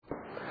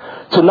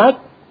Tonight,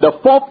 the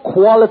fourth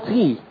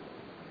quality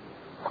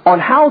on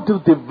how to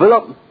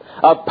develop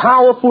a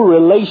powerful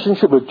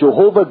relationship with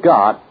Jehovah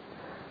God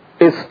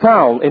is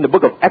found in the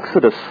book of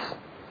Exodus,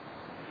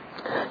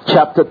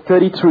 chapter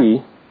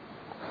 33,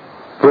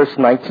 verse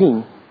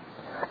 19.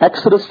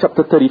 Exodus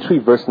chapter 33,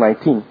 verse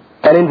 19.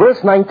 And in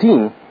verse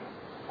 19,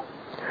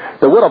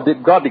 the word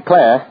of God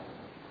declares,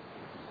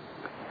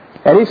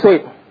 and he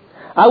said,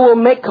 I will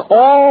make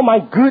all my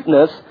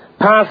goodness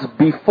pass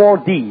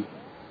before thee.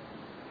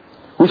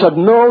 We shall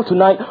know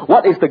tonight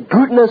what is the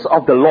goodness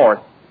of the Lord.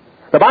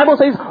 The Bible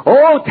says,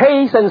 oh,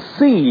 taste and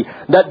see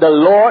that the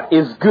Lord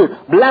is good.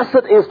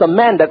 Blessed is the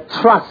man that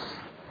trusts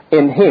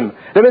in him.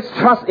 There is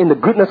trust in the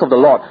goodness of the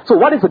Lord. So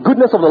what is the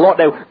goodness of the Lord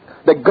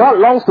that God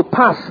longs to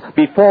pass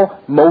before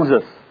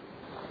Moses?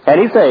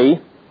 And he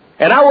say,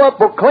 and I will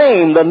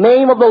proclaim the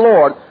name of the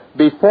Lord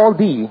before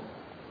thee,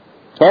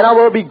 and I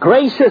will be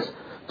gracious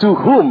to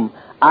whom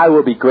I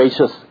will be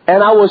gracious,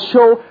 and I will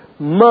show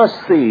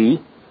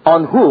mercy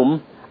on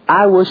whom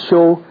I will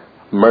show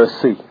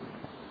mercy.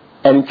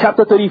 And in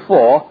chapter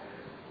 34,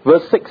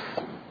 verse 6,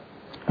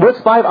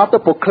 verse 5, after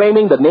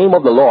proclaiming the name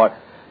of the Lord,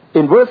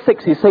 in verse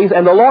 6 he says,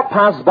 and the Lord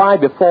passed by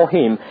before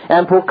him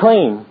and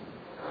proclaimed,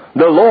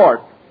 the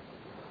Lord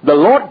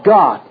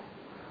God,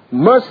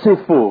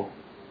 merciful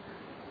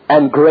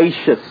and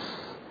gracious,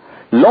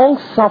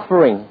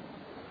 long-suffering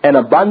and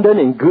abundant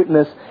in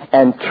goodness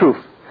and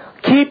truth,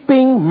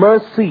 keeping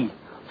mercy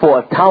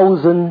for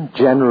 1,000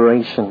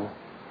 generations.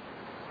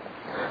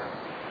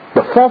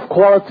 The fourth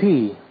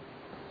quality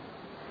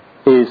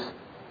is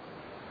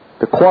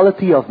the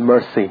quality of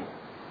mercy.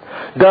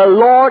 The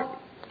Lord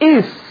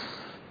is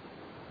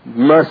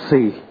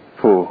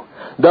merciful.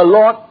 The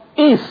Lord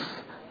is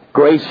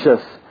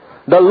gracious.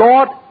 The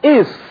Lord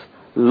is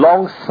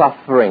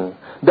long-suffering.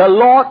 The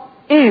Lord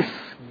is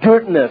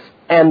goodness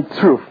and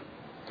truth.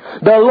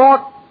 The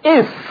Lord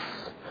is.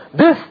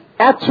 This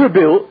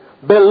attribute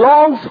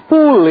belongs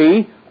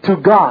fully to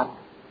God.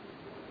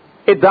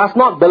 It does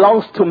not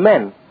belong to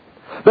men.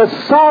 The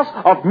source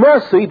of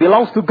mercy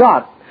belongs to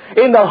God.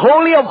 In the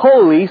Holy of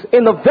Holies,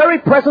 in the very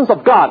presence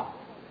of God,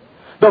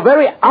 the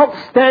very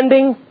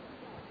outstanding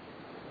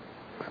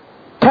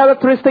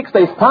characteristics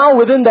that is found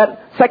within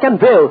that second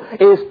veil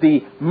is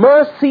the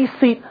mercy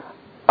seat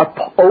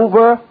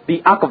over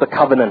the Ark of the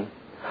Covenant.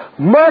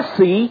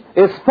 Mercy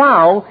is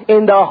found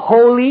in the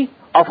Holy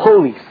of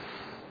Holies.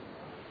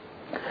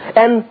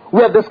 And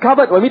we have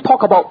discovered when we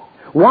talk about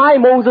why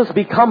Moses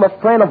became a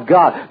friend of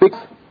God,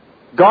 because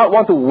God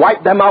wants to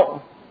wipe them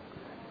out,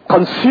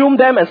 consume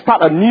them and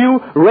start a new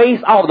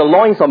race out of the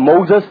loins of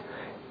Moses.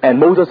 And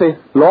Moses said,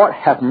 Lord,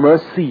 have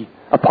mercy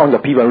upon your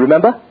people.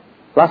 Remember?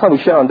 Last time we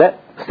shared on that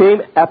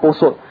same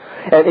episode.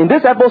 And in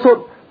this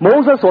episode,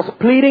 Moses was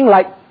pleading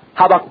like,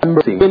 how about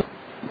mercy?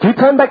 If you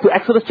turn back to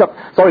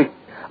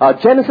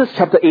Genesis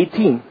chapter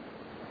 18,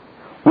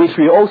 which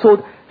we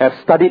also have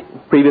studied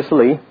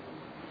previously.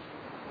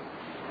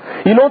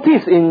 You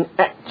notice in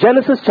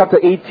Genesis chapter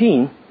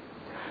 18,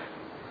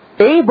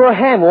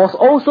 Abraham was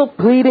also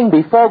pleading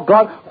before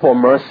God for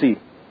mercy.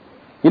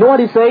 You know what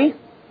he say?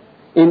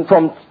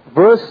 From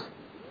verse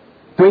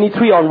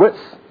 23 onwards.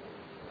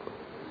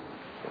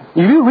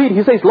 If you read,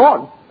 he says,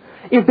 Lord,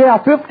 if there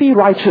are 50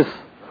 righteous,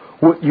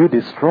 would you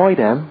destroy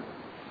them?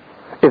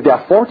 If there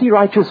are 40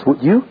 righteous,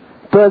 would you?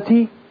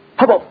 30?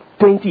 How about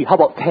 20? How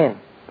about 10?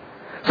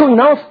 So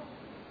now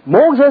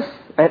Moses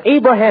and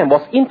Abraham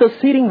was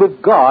interceding with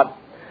God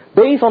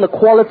based on the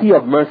quality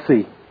of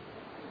mercy.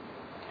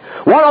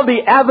 One of the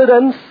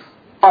evidence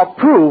or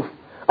proof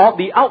of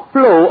the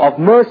outflow of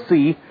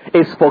mercy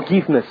is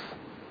forgiveness.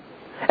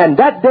 And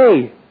that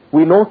day,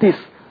 we notice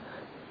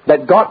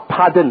that God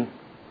pardoned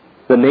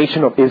the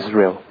nation of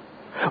Israel.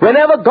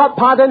 Whenever God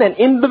pardoned an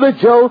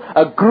individual,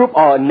 a group,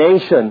 or a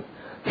nation,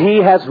 He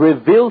has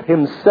revealed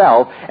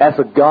Himself as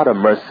a God of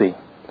mercy.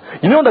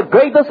 You know, the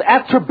greatest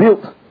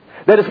attribute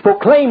that is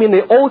proclaimed in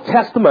the Old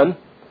Testament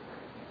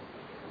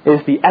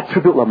is the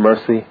attribute of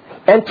mercy.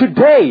 And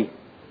today,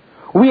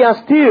 we are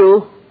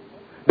still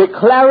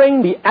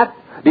declaring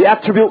the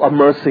attribute of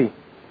mercy.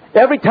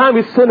 Every time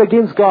we sin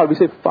against God, we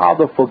say,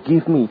 Father,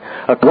 forgive me.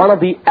 One of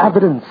the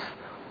evidence,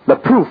 the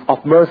proof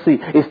of mercy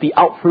is the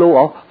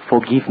outflow of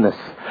forgiveness.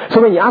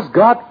 So when you ask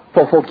God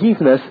for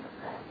forgiveness,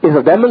 it's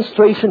a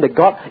demonstration that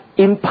God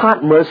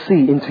impart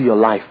mercy into your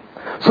life.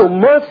 So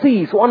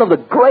mercy is one of the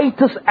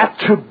greatest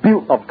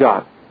attributes of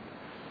God.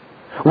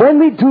 When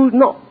we do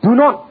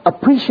not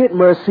appreciate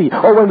mercy,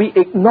 or when we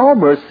ignore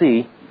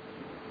mercy,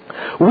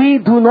 we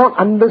do not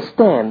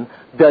understand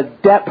the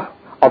depth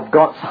of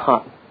God's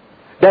heart.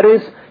 That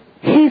is,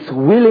 His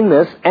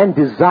willingness and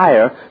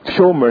desire to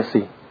show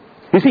mercy.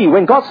 You see,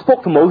 when God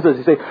spoke to Moses,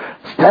 He said,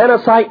 stand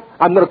aside,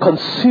 I'm going to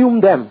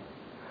consume them.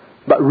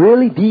 But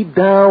really deep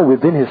down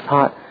within His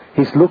heart,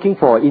 He's looking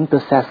for an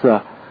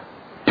intercessor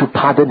to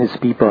pardon His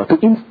people, to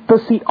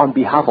intercede on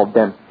behalf of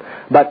them.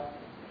 But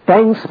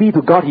thanks be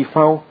to God, He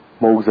found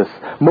Moses.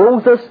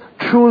 Moses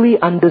truly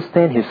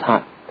understands His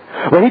heart.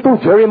 When He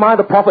told Jeremiah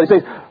the prophet, He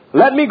says,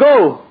 let me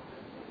go.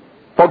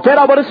 Forget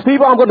about these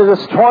people, I'm going to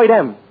destroy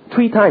them.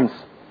 3 times.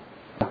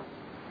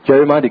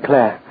 Jeremiah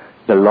declared,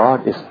 the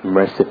Lord is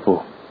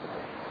merciful.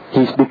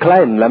 He's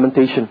declared in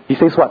Lamentation. He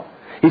says what?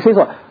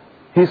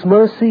 His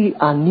mercy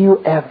are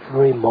new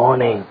every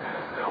morning.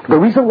 The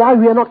reason why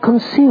we are not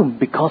consumed,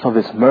 because of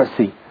His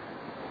mercy.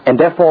 And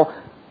therefore,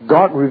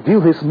 God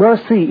revealed His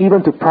mercy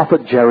even to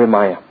prophet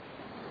Jeremiah.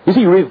 You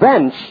see,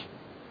 vengeance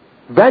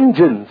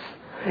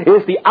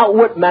is the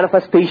outward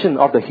manifestation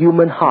of the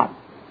human heart.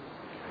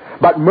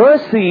 But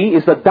mercy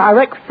is the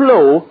direct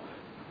flow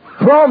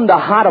from the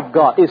heart of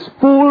God. It's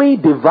fully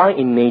divine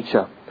in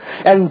nature.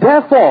 And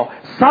therefore,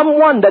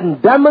 someone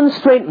that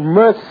demonstrates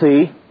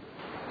mercy,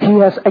 he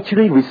has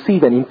actually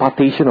received an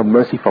impartation of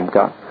mercy from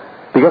God.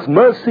 Because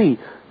mercy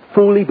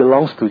fully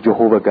belongs to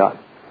Jehovah God.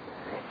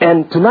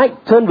 And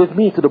tonight, turn with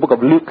me to the book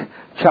of Luke,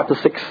 chapter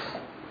 6.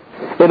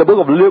 In the book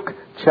of Luke,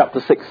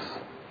 chapter 6,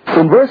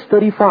 in verse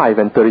 35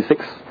 and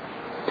 36.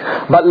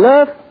 But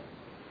love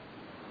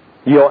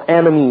your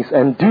enemies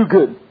and do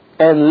good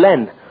and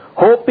lend,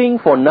 hoping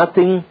for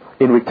nothing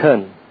in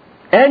return.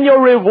 And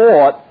your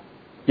reward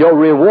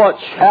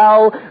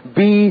shall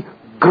be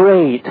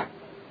great.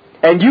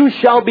 And you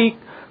shall be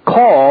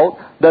called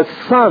the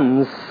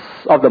sons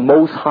of the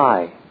Most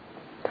High.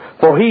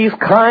 For He is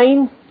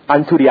kind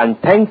unto the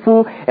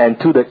unthankful and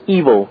to the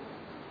evil.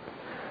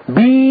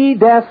 Be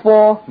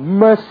therefore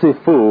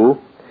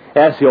merciful,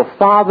 as your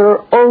Father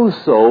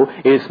also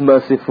is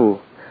merciful.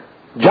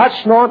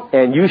 Judge not,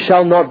 and you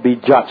shall not be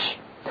judged.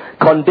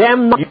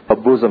 Condemn not your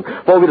bosom.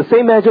 For with the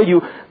same measure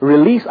you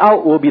release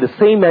out will be the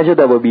same measure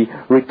that will be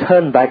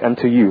returned back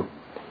unto you.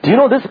 Do you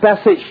know this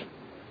passage?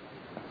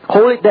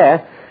 Hold it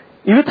there.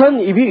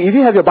 If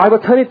you have your Bible,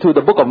 turn it to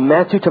the book of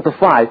Matthew chapter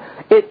 5.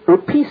 It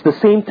repeats the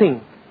same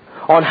thing.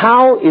 On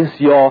how is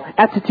your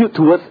attitude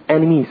towards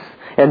enemies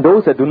and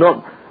those that do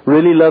not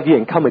really love you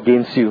and come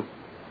against you.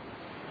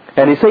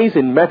 And it says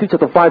in Matthew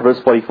chapter 5 verse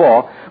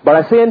 44, but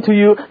I say unto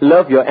you,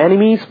 love your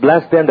enemies,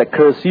 bless them that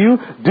curse you,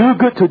 do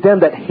good to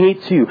them that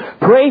hate you,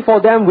 pray for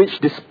them which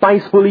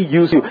despisefully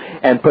use you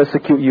and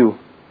persecute you.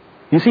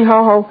 You see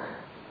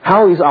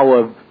how is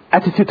our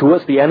attitude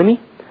towards the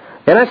enemy?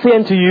 And I say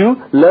unto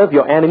you, love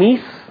your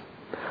enemies,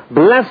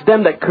 bless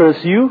them that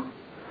curse you,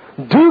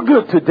 do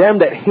good to them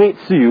that hate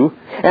you,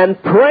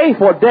 and pray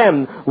for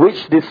them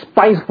which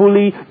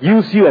despisefully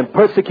use you and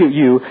persecute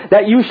you,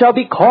 that you shall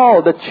be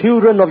called the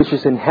children of which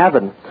is in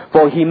heaven.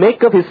 For He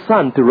maketh His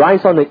sun to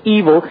rise on the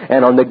evil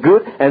and on the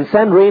good, and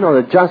send rain on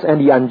the just and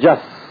the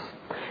unjust.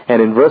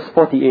 And in verse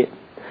 48,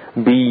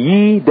 be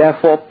ye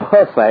therefore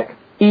perfect,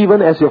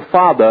 even as your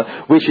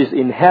Father which is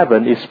in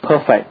heaven is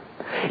perfect.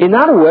 In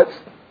other words,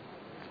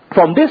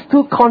 from these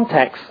two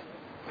contexts,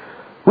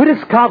 we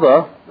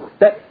discover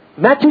that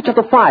Matthew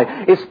chapter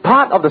 5 is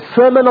part of the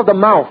Sermon of the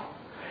Mount.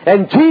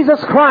 And Jesus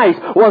Christ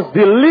was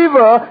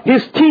deliver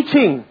His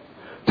teaching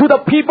to the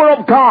people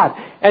of God.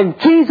 And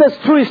Jesus,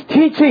 through His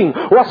teaching,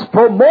 was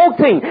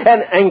promoting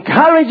and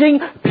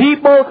encouraging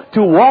people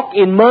to walk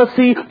in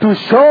mercy, to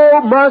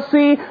show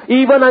mercy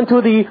even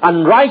unto the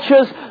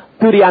unrighteous,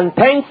 to the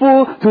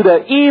unthankful, to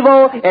the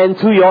evil, and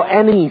to your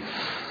enemies.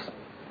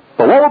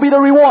 But what will be the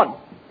reward?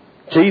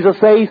 Jesus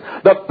says,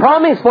 the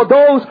promise for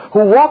those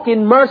who walk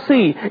in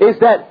mercy is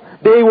that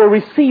they will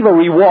receive a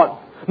reward.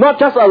 Not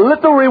just a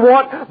little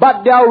reward,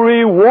 but their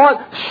reward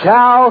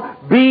shall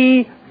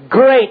be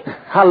great.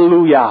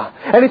 Hallelujah.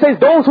 And it says,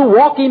 those who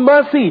walk in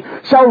mercy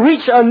shall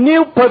reach a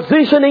new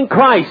position in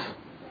Christ.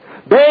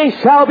 They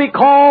shall be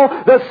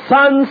called the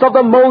sons of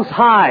the Most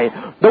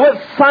High. The word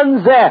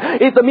sons there,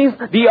 it means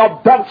the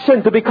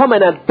adoption, to become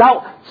an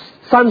adult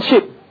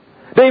sonship.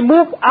 They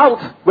move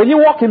out. When you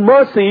walk in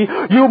mercy,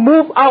 you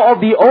move out of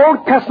the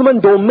Old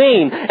Testament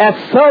domain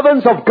as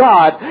servants of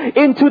God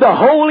into the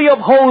Holy of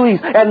Holies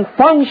and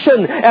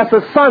function as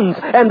the sons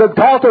and the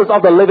daughters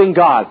of the living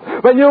God.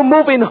 When you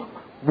move in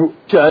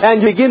church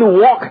and you begin to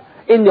walk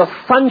in your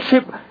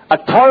sonship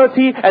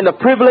authority and the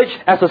privilege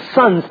as the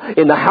sons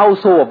in the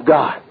household of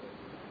God.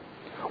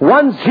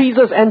 Once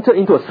Jesus entered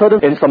into a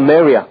certain in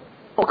Samaria,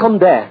 how come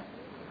there?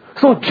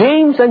 So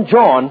James and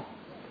John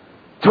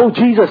told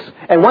Jesus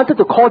and wanted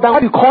to call down. Why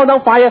do you call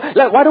down fire?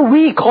 Like, why don't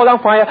we call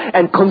down fire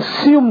and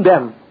consume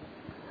them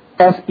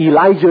as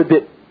Elijah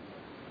did?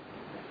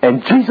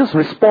 And Jesus'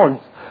 response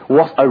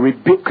was a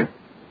rebuke.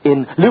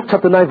 In Luke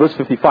chapter 9 verse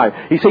 55,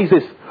 He says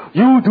this,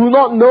 you do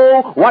not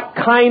know what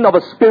kind of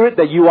a spirit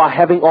that you are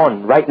having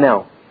on right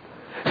now.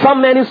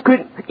 Some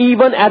manuscript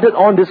even added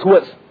on these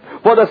words,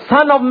 for the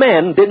Son of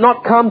Man did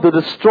not come to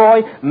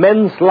destroy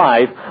men's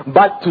life,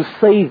 but to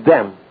save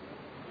them.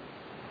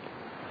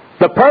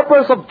 The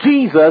purpose of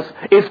Jesus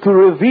is to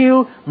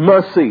reveal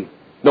mercy.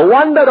 No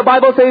wonder the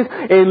Bible says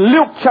in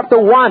Luke chapter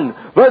 1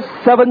 verse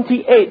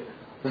 78,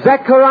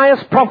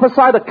 Zacharias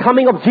prophesied the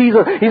coming of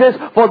Jesus. He says,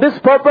 for this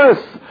purpose,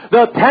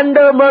 the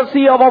tender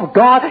mercy of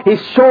God is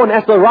shown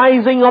as the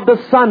rising of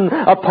the sun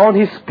upon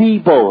His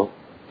people.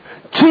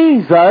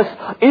 Jesus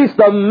is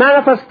the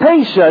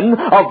manifestation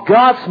of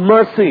God's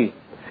mercy.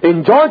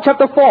 In John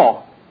chapter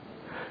 4,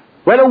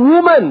 when a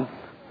woman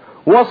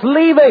was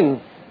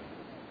leaving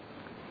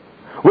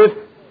with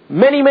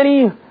many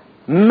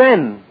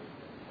men,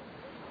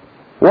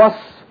 was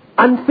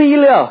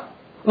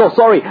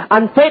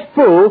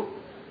unfaithful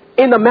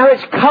in the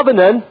marriage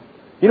covenant,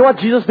 you know what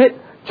Jesus did?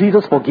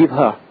 Jesus forgave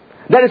her.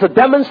 That is a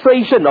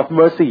demonstration of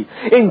mercy.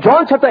 In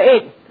John chapter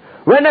 8,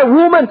 when a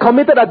woman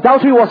committed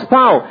adultery was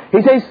found,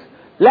 he says,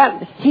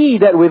 let he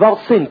that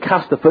without sin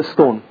cast the first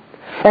stone.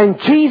 And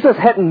Jesus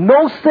had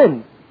no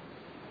sin,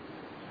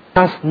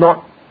 cast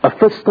not a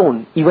first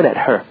stone even at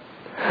her.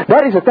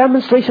 That is a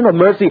demonstration of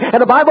mercy.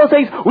 And the Bible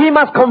says we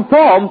must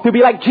conform to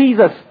be like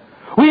Jesus.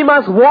 We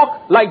must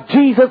walk like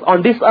Jesus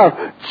on this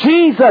earth.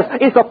 Jesus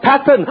is the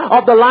pattern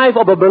of the life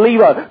of a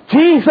believer.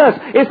 Jesus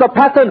is the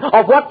pattern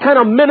of what kind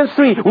of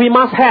ministry we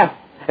must have.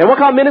 And what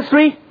kind of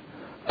ministry?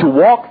 To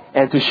walk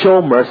and to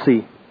show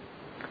mercy.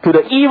 To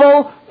the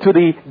evil, to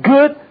the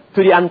good,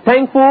 to the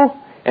unthankful,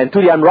 and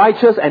to the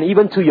unrighteous, and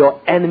even to your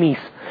enemies.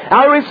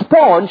 Our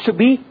response should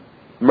be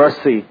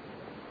mercy.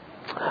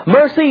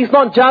 Mercy is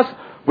not just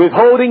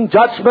withholding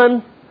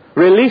judgment,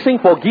 releasing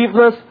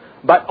forgiveness,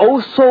 but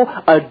also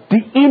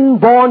the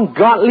inborn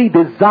godly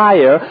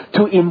desire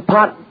to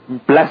impart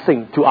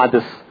blessing to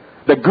others.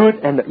 The good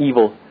and the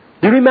evil.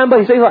 Do you remember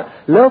he says what?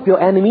 Love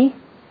your enemy.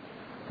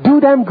 Do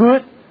them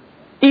good.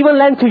 Even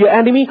lend to your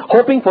enemy,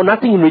 hoping for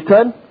nothing in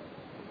return.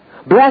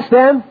 Bless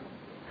them.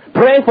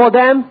 Pray for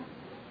them.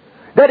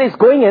 That is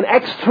going an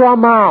extra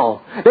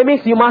mile. That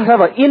means you must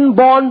have an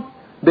inborn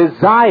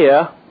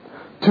desire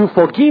to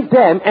forgive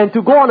them and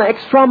to go on an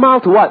extra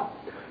mile to what?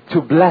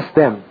 To bless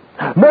them.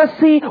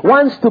 Mercy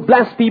wants to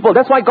bless people.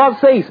 That's why God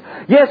says,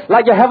 yes,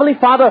 like your heavenly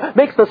Father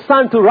makes the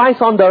sun to rise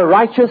on the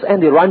righteous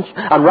and the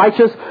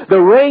unrighteous,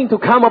 the rain to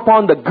come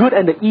upon the good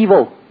and the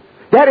evil.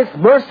 That is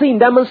mercy in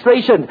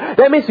demonstration.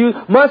 That means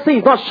mercy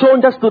is not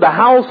shown just to the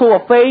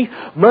household of faith.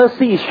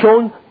 Mercy is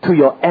shown to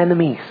your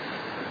enemies.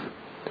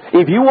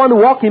 If you want to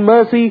walk in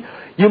mercy,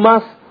 you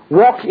must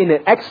walk in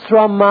an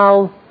extra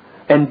mile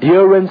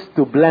endurance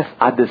to bless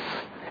others,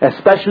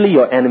 especially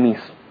your enemies.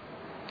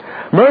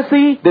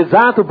 Mercy,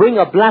 desire to bring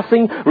a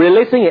blessing,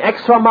 releasing an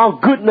extra mile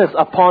goodness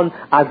upon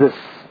others.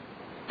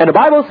 And the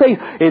Bible says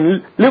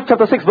in Luke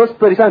chapter 6 verse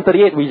 37 and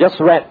 38 we just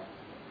read.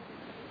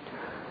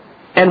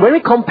 And when we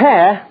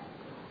compare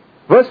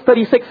verse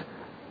 36,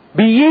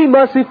 be ye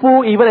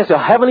merciful even as your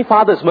heavenly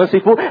Father is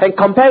merciful, and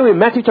compare with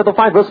Matthew chapter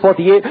 5 verse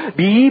 48,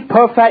 be ye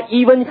perfect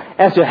even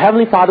as your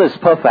heavenly Father is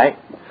perfect.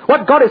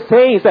 What God is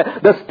saying is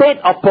that the state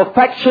of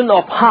perfection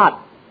of heart.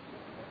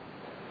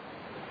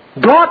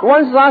 God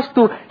wants us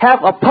to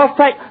have a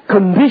perfect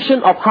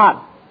condition of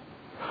heart.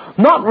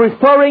 Not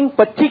referring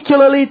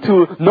particularly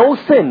to no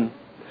sin,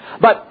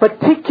 but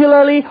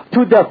particularly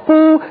to the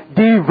full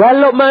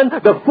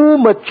development, the full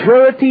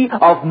maturity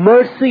of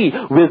mercy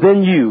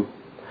within you.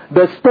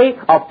 The state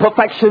of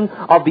perfection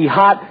of the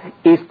heart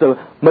is the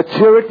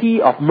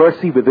maturity of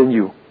mercy within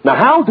you. Now,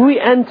 how do we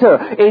enter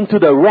into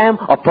the realm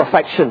of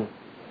perfection?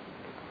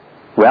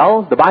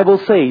 Well, the Bible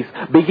says,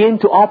 begin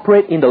to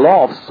operate in the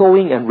law of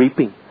sowing and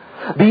reaping.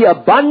 The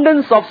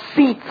abundance of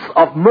seeds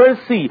of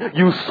mercy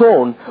you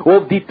sown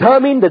will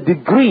determine the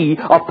degree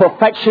of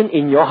perfection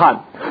in your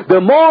heart.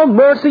 The more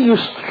mercy you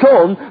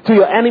shown to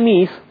your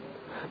enemies,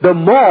 the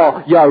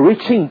more you are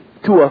reaching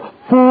to a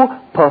full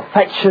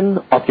perfection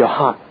of your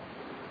heart.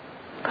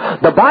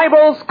 The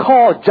Bible's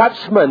call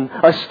judgment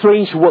a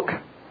strange work.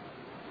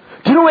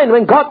 Do you know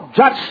when God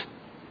judged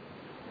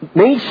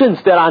nations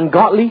that are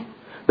ungodly,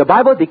 the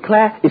Bible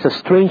declares it's a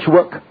strange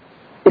work.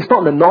 It's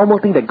not the normal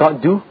thing that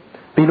God do.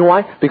 But you know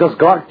why? Because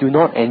God do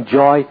not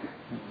enjoy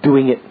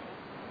doing it.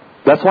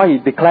 That's why He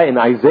declared in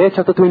Isaiah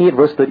chapter 28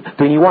 verse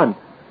 21.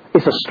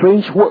 It's a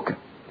strange work.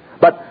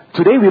 But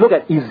today we look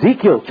at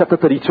Ezekiel chapter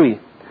 33.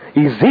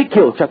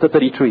 Ezekiel chapter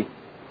 33.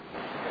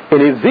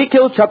 In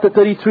Ezekiel chapter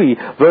 33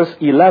 verse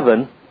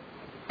 11,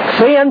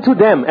 say unto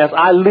them, as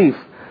I live,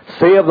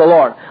 saith the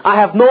Lord, I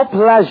have no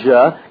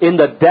pleasure in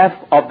the death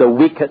of the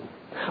wicked,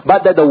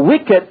 but that the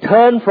wicked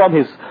turn from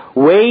his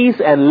ways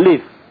and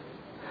live.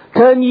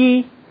 Turn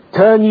ye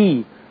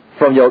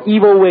from your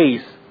evil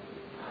ways.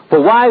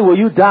 For why will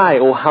you die,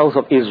 O house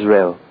of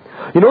Israel?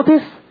 You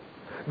notice,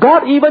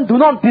 God even do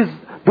not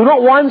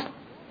want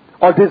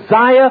or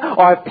desire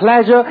or have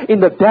pleasure in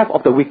the death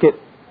of the wicked.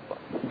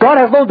 God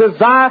has no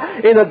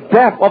desire in the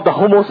death of the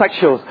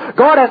homosexuals.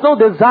 God has no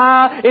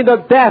desire in the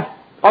death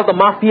of the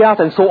mafias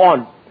and so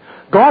on.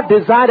 God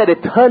desires that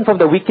they turn from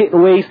the wicked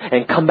ways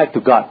and come back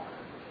to God.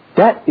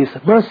 That is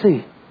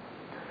mercy.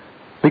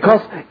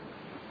 Because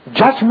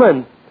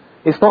judgment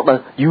is not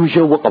the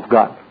usual work of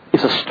God.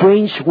 It's a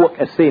strange work,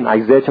 as said in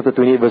Isaiah chapter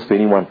 28 verse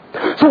 21.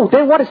 So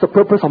then what is the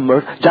purpose of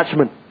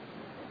judgment?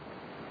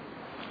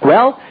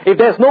 Well, if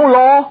there's no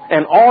law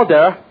and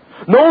order,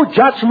 no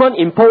judgment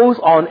imposed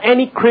on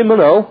any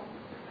criminal,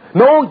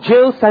 no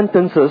jail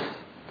sentences,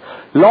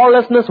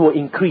 lawlessness will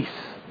increase.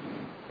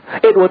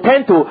 It will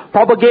tend to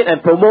propagate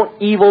and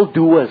promote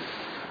evildoers.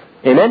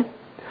 Amen?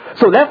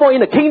 So therefore, in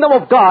the kingdom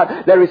of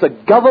God, there is a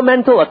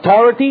governmental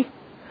authority,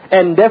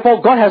 and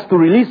therefore God has to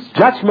release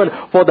judgment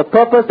for the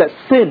purpose that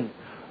sin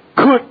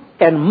could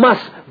and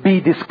must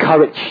be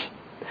discouraged.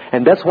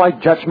 And that's why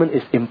judgment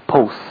is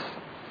imposed.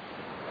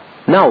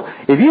 Now,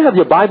 if you have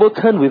your Bible,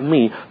 turn with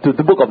me to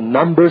the book of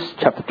Numbers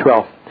chapter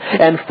 12.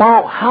 and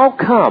found how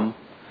come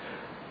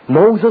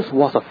Moses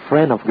was a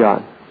friend of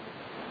God.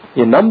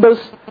 In Numbers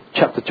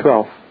chapter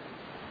 12.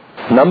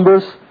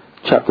 Numbers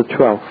chapter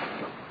 12.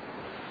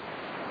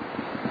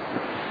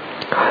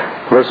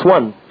 Verse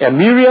 1. And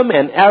Miriam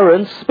and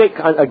Aaron spake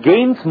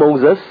against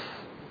Moses.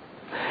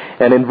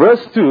 And in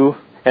verse 2,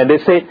 and they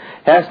said,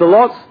 Has the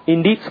Lord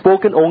indeed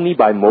spoken only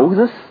by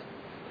Moses?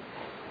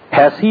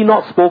 Has he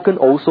not spoken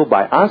also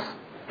by us?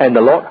 And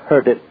the Lord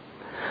heard it.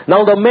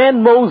 Now the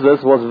man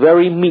Moses was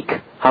very meek,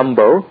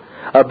 humble,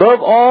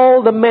 above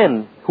all the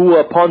men who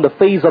were upon the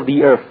face of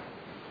the earth.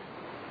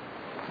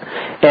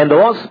 And the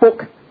Lord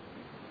spoke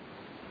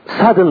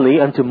suddenly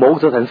unto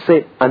Moses and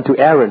said unto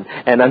Aaron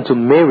and unto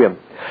Miriam,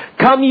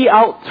 Come ye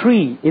out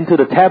three into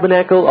the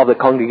tabernacle of the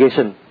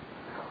congregation.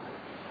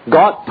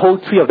 God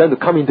told three of them to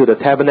come into the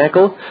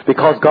tabernacle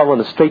because God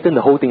wanted to straighten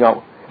the whole thing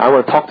out. I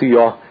want to talk to you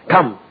all.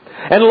 Come.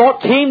 And the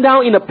Lord came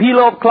down in a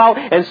pillar of cloud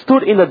and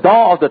stood in the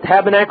door of the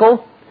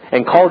tabernacle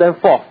and called them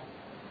forth.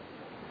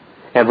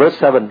 And verse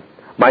 7.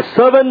 My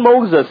servant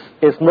Moses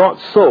is not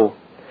so,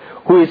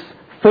 who is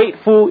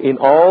faithful in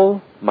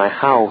all my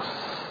house.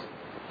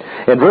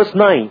 And verse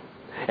 9.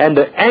 And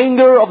the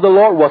anger of the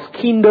Lord was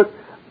kindled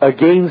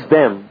against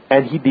them,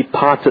 and he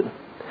departed.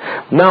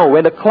 Now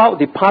when the cloud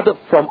departed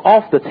from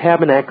off the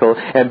tabernacle,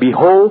 and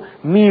behold,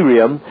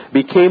 Miriam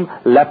became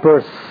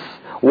leprous,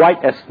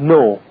 white as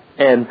snow.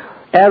 And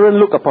Aaron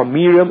looked upon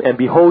Miriam, and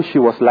behold, she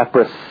was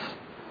leprous.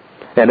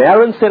 And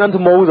Aaron said unto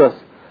Moses,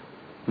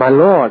 My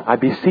Lord, I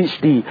beseech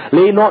thee,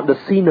 lay not the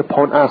sin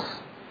upon us.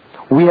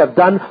 We have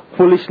done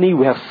foolishly,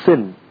 we have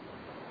sinned.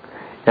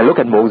 And look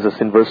at Moses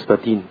in verse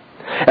 13.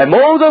 And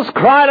Moses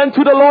cried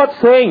unto the Lord,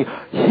 saying,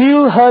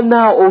 Heal her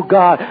now, O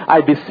God,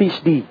 I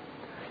beseech thee.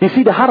 You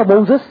see the heart of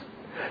Moses?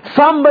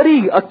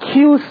 Somebody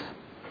accused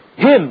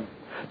him,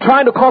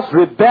 trying to cause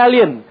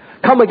rebellion,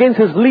 come against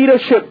his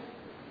leadership.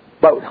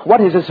 But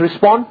what is his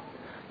response?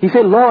 He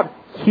said, Lord,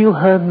 heal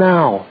her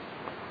now.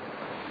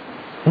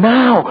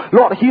 Now,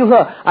 Lord, heal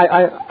her.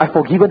 I've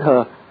forgiven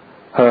her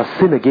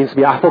sin against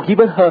me. I've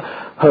forgiven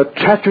her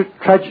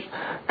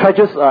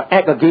treacherous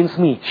act against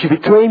me. She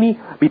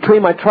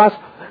betrayed my trust.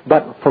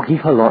 But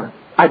forgive her, Lord.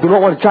 I do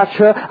not want to judge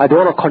her. I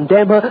don't want to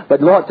condemn her.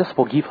 But Lord, just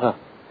forgive her.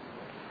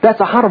 That's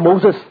the heart of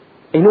Moses.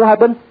 And you know what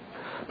happened?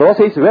 The Lord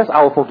says, yes,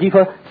 I will forgive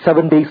her.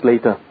 7 days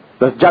later,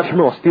 the judgment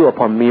was still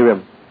upon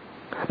Miriam.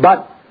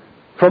 But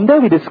from there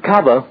we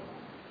discover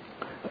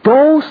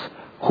those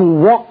who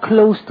walk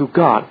close to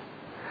God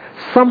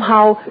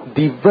somehow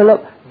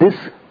develop this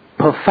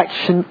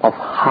perfection of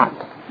heart,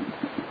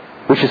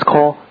 which is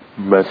called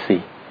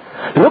mercy.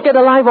 Look at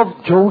the life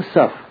of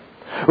Joseph.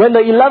 When the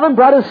 11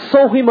 brothers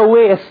sold him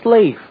away as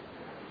slave,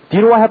 do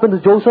you know what happened to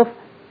Joseph?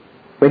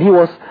 When he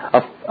was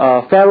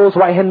a Pharaoh's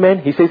right-hand man,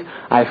 he says,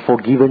 I have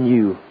forgiven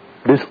you.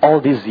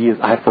 All these years,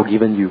 I have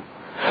forgiven you.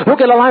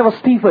 Look at the life of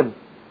Stephen.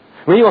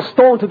 When he was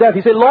stoned to death,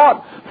 he said, Lord,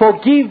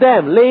 forgive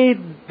them. Lay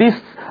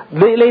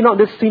not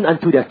this sin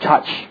unto their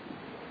charge.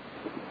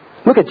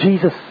 Look at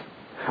Jesus.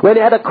 When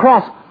at the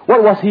cross,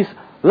 what was his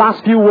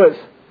last few words?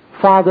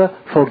 Father,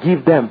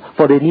 forgive them,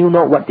 for they knew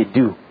not what they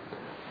do.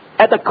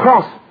 At the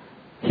cross,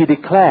 he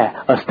declared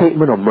a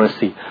statement of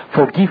mercy.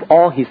 Forgive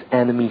all his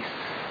enemies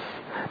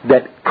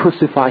that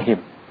crucify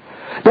him.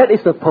 That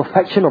is the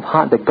perfection of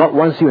heart that God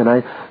wants you and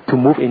I to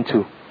move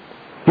into.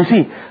 You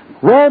see,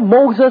 where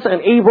Moses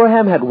and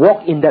Abraham had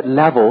walked in that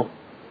level,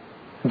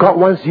 God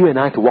wants you and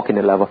I to walk in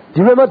that level.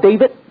 Do you remember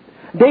David?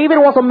 David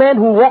was a man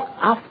who walked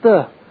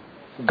after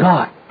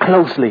God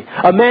closely.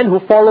 A man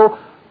who followed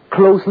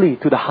closely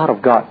to the heart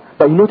of God.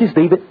 But you notice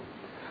David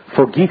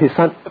forgive his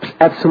son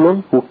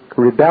Absalom who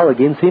rebelled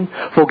against him.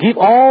 Forgive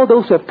all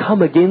those who have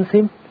come against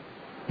him.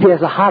 He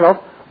has a heart of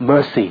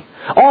mercy.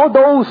 All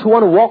those who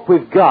want to walk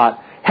with God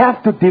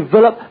have to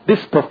develop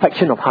this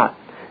perfection of heart.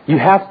 You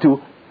have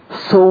to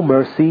sow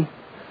mercy.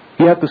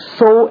 You have to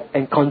sow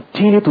and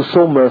continue to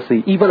sow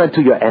mercy even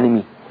unto your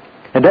enemy.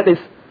 And that is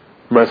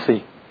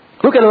mercy.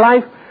 Look at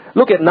life.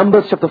 Look at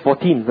Numbers chapter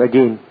 14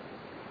 again.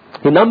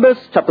 In Numbers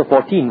chapter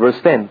 14 verse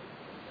 10.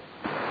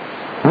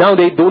 Now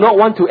they do not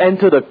want to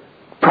enter the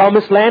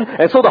promised land,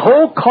 and so the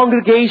whole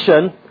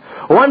congregation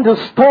want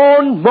to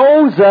stone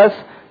Moses,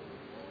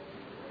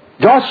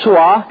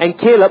 Joshua and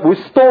Caleb with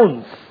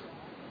stones.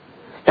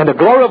 And the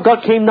glory of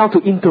God came down to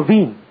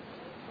intervene.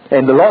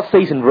 And the Lord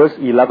says in verse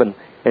 11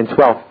 and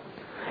 12.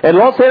 And the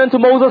Lord said unto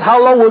Moses,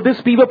 How long will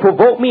this people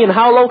provoke me, and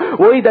how long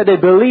will it that they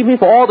believe me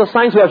for all the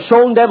signs we have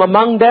shown them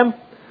among them?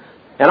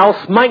 And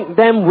I'll smite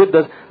them with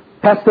the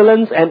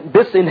pestilence and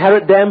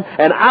disinherit them,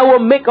 and I will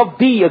make of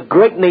thee a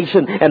great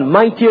nation and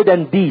mightier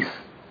than these.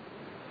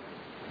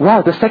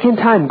 Wow, the second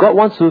time God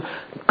wants to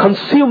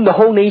consume the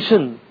whole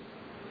nation.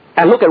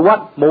 And look at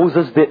what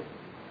Moses did.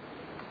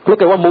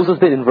 Look at what Moses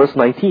did in verse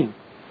 19.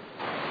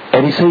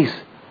 And he says,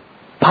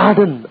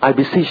 Pardon, I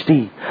beseech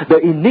thee, the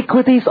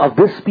iniquities of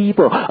this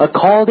people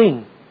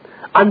according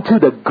unto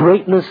the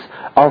greatness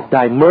of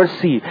thy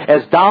mercy,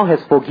 as thou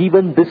hast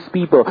forgiven this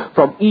people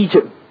from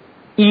Egypt,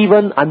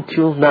 even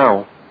until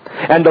now.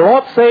 And the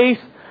Lord says,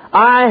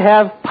 I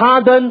have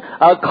pardoned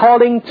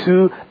according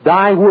to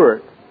thy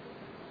word.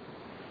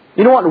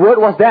 You know what word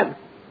was that?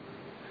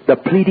 The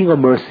pleading of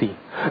mercy.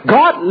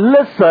 God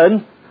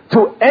listened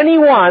to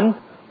anyone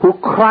who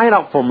cried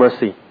out for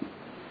mercy.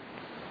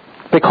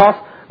 Because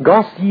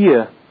God's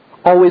ear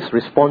always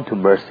responds to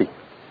mercy.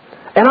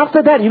 And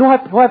after that, you know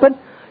what happened?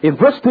 In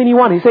verse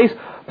 21, He says,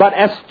 "But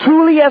as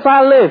truly as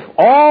I live,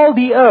 all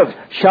the earth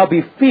shall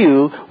be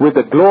filled with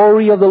the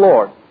glory of the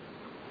Lord."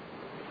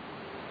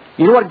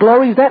 You know what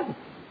glory is that?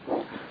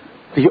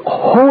 The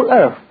whole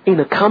earth in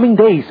the coming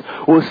days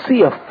will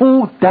see a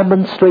full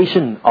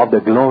demonstration of the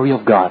glory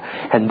of God.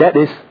 And that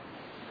is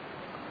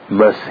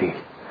mercy.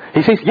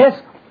 He says, yes,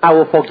 I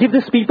will forgive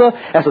these people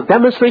as a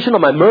demonstration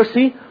of my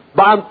mercy.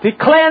 But I'm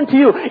declaring to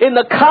you, in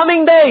the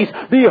coming days,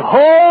 the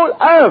whole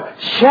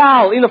earth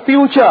shall, in the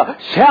future,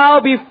 shall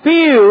be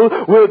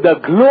filled with the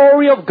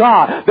glory of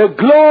God. The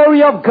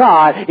glory of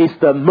God is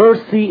the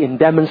mercy in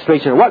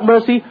demonstration. What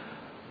mercy?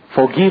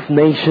 Forgive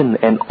nation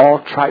and all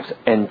tribes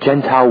and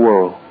Gentile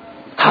world.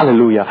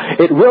 Hallelujah.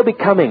 It will be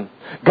coming.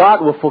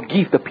 God will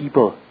forgive the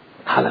people.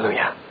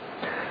 Hallelujah.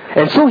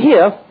 And so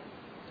here,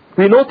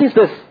 we notice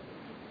this.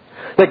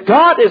 That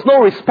God is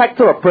no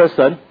respecter of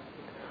person.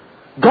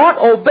 God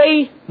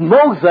obeyed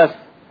Moses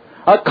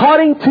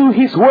according to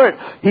His word.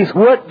 His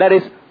word, that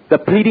is the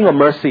pleading of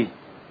mercy.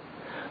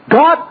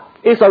 God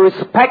is a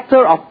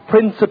respecter of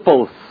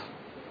principles.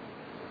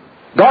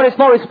 God is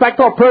not a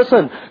respecter of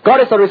person.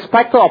 God is a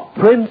respecter of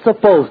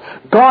principles.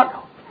 God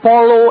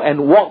follow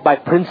and walk by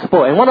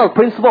principle. And one of the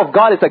principles of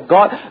God is that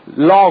God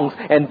longs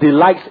and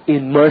delights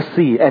in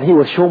mercy. And He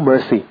will show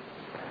mercy.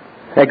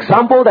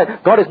 Example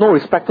that God is no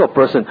respecter of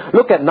person.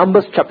 Look at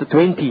Numbers chapter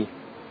 20.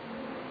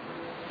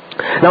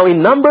 Now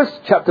in Numbers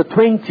chapter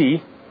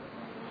 20,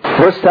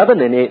 verse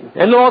 7 and 8,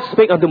 "And the Lord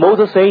spake unto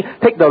Moses, saying,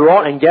 Take the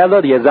rod and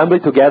gather the assembly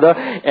together,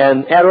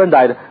 and Aaron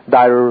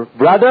thy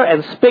brother,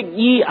 and speak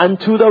ye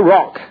unto the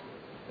rock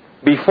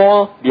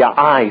before their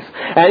eyes.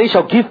 And it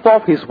shall give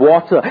forth his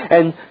water,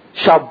 and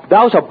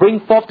thou shalt bring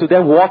forth to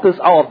them waters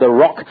out of the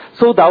rock.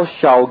 So thou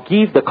shalt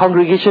give the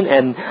congregation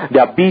and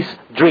their beasts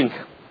drink.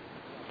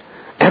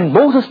 And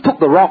Moses took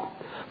the rock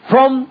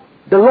from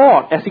the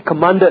Lord as he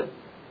commanded.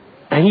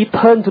 And he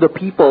turned to the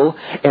people."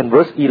 And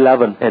verse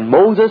 11. "And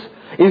Moses,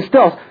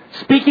 instead of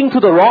speaking to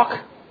the rock,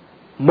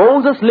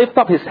 Moses lifted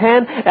up his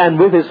hand, and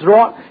with his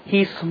rod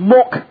he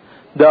smote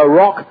the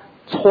rock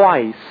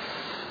twice.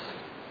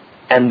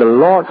 And the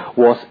Lord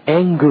was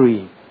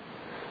angry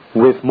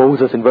with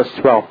Moses," in verse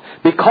 12,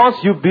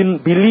 "because you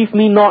believe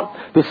me not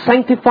to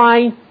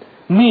sanctify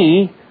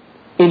me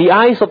in the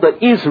eyes of the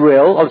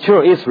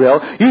children of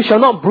Israel, you shall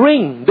not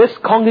bring this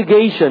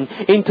congregation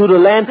into the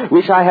land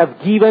which I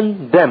have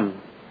given them."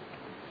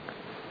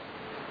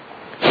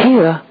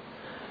 Here,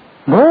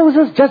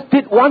 Moses just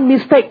did one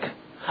mistake.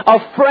 A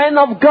friend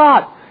of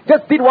God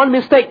just did one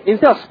mistake.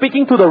 Instead of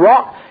speaking to the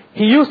rock,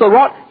 he used the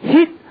rod,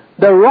 hit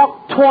the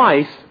rock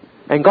twice,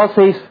 and God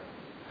says,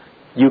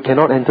 "You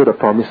cannot enter the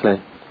promised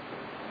land."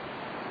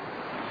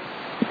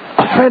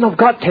 A friend of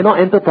God cannot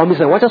enter the promised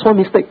land. Why just one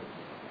mistake?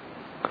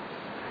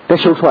 That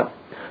shows what?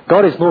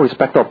 God is no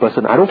respecter of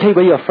person. I don't care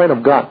whether you're a friend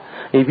of God.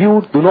 If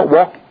you do not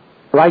walk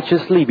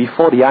righteously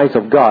before the eyes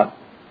of God,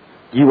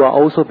 you will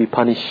also be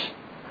punished.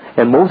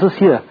 And Moses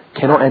here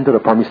cannot enter the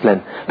promised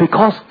land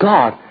because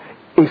God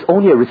is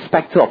only a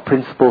respecter of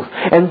principles.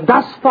 And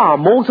thus far,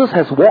 Moses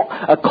has walked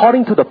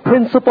according to the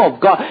principle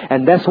of God,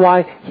 and that's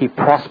why he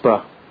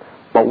prospered.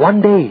 But one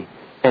day,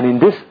 and in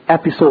this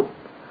episode,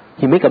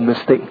 he made a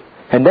mistake.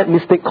 And that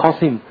mistake cost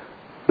him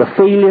the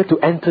failure to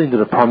enter into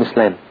the promised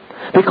land.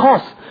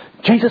 Because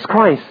Jesus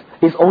Christ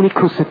is only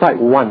crucified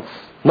once,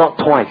 not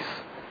twice.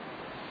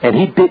 And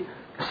he did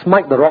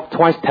smite the rock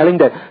twice, telling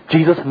that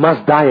Jesus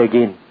must die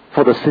again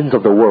for the sins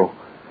of the world.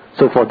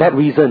 So for that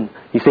reason,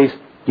 he says,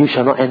 "You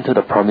shall not enter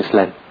the promised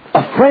land."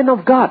 A friend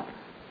of God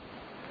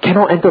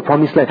cannot enter the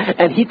promised land.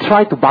 And he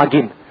tried to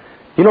bargain.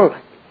 You know,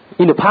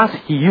 in the past,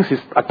 he used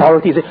his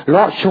authority. He said,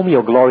 "Lord, show me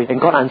your glory."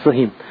 And God answered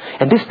him.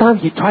 And this time,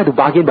 he tried to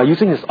bargain by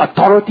using his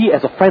authority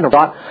as a friend of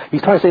God. He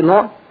tried to say,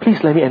 "Lord,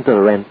 please let me enter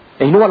the land."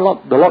 And you know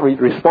what the Lord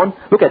respond?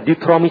 Look at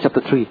Deuteronomy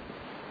chapter 3.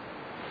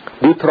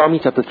 Deuteronomy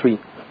chapter 3.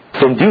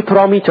 In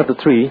Deuteronomy chapter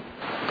 3,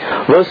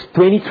 verse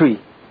 23.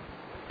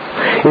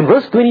 In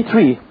verse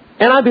 23,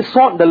 "And I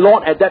besought the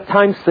Lord at that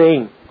time,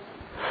 saying,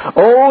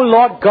 O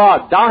Lord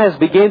God, thou hast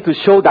begun to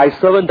show thy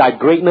servant thy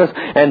greatness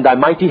and thy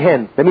mighty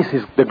hand." That means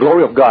the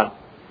glory of God.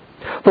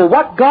 "For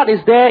what God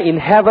is there in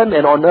heaven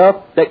and on earth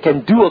that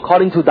can do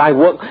according to thy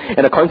work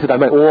and according to thy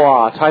might?"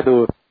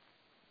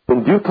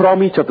 In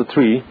Deuteronomy chapter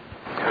 3,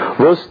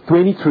 verse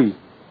 23.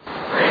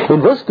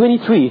 In verse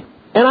 23,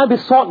 "And I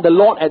besought the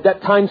Lord at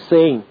that time,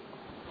 saying,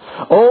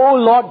 O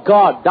Lord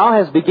God, thou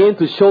hast begun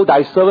to show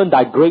thy servant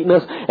thy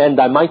greatness and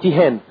thy mighty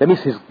hand." That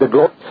means the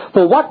glory.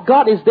 "For what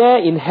God is there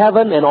in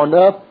heaven and on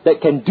earth that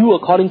can do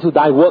according to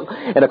thy work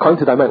and according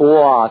to thy might?"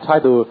 Try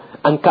to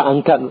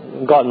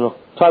angkat God,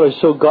 Try to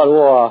show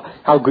God,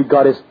 how good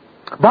God is.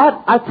 "But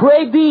I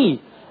pray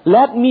thee,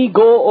 let me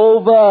go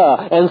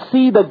over and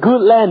see the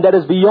good land that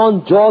is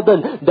beyond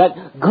Jordan,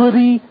 that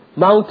goodly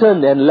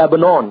mountain and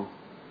Lebanon,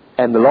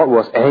 And the Lord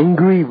was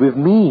angry with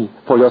me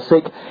for your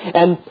sake,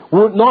 and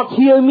would not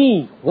hear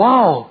me.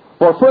 Wow.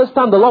 For the first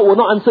time, the Lord will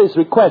not answer his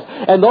request.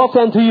 And the Lord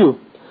said to you,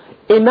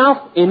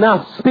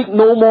 enough, speak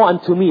no more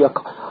unto me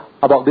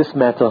about this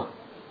matter.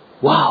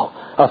 Wow.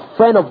 A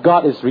friend of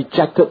God is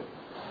rejected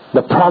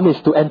the promise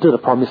to enter the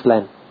promised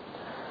land.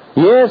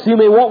 Yes, you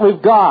may walk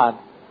with God.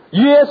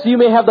 Yes, you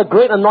may have the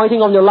great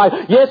anointing on your life.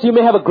 Yes, you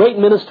may have a great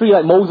ministry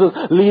like Moses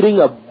leading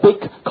a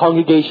big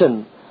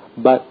congregation.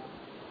 But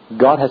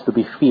God has to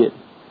be feared.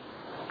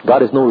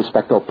 God is no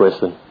respecter of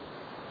person.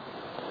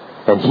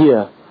 And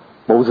here,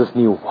 Moses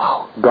knew,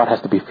 wow, God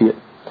has to be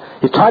feared.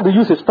 He tried to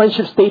use his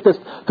friendship status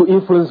to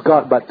influence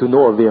God, but to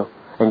no avail.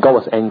 And God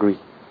was angry.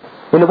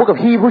 In the book of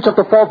Hebrews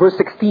chapter 4 verse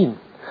 16,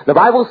 the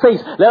Bible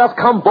says, let us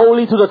come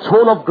boldly to the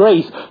throne of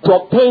grace to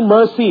obtain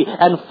mercy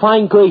and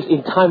find grace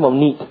in time of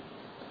need.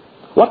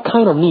 What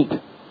kind of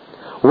need?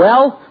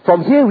 Well,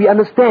 from here we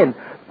understand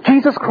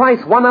Jesus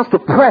Christ wants us to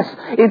press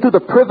into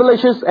the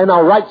privileges and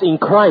our rights in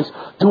Christ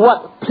to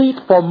what? Plead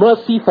for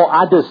mercy for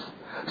others.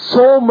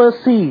 Show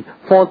mercy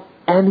for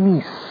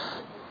enemies.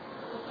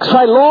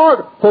 Cry,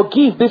 Lord,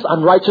 forgive this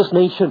unrighteous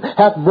nation.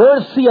 Have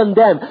mercy on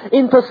them.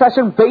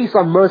 Intercession based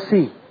on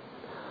mercy.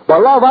 But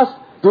a lot of us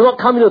do not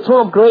come to the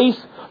throne of grace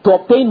to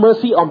obtain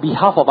mercy on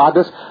behalf of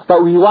others,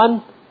 but we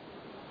want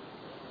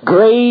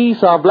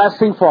grace or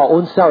blessing for our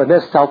own self, and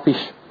that's selfish.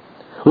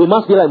 We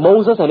must be like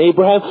Moses and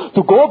Abraham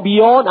to go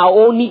beyond our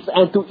own needs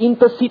and to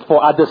intercede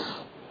for others.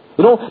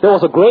 You know, there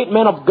was a great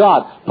man of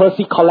God,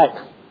 Percy Collect.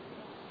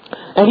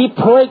 And he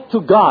prayed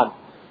to God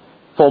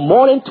for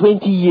more than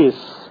 20 years.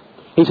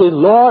 He said,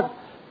 Lord,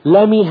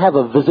 let me have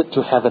a visit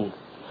to heaven.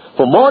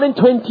 For more than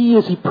 20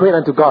 years he prayed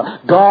unto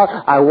God,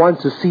 God, I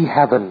want to see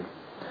heaven.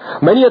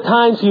 Many a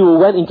times he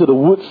went into the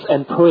woods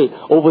and prayed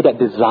over that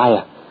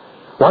desire.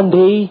 One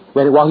day,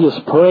 while he was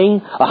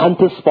praying, a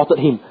hunter spotted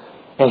him.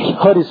 And he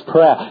heard his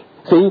prayer,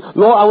 saying,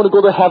 Lord, I want to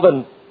go to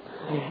heaven.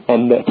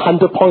 And the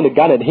hunter pointed a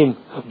gun at him.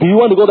 Do you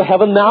want to go to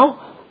heaven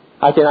now?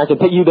 I can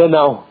take you there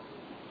now.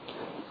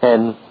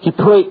 And he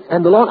prayed,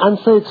 and the Lord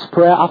answered his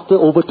prayer after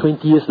over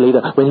 20 years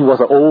later, when he was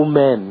an old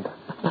man.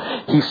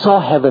 He saw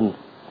heaven.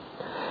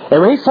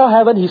 And when he saw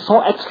heaven, he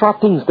saw extra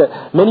things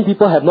that many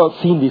people have not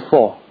seen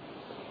before.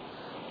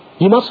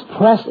 You must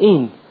press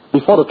in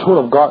before the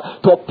throne of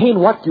God to obtain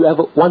what you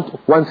ever want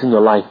once in your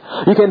life.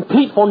 You can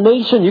plead for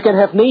nation, you can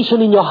have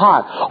nation in your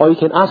heart, or you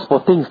can ask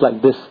for things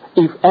like this.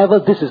 If ever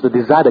this is the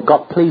desire that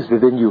God placed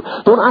within you,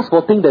 don't ask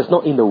for things that's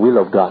not in the will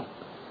of God.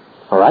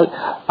 Alright?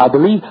 I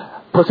believe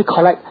Percy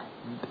Collect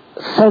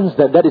sensed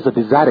that is a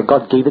desire that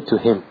God gave it to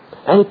him.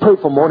 And he prayed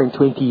for more than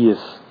 20 years.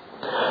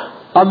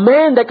 A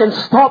man that can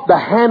stop the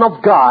hand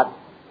of God,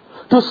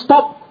 to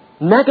stop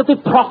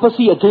negative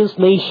prophecy against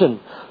nation,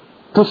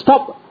 to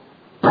stop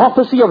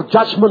prophecy of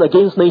judgment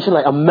against nation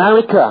like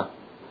America,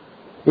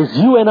 is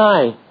you and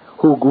I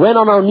who went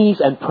on our knees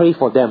and pray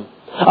for them.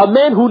 A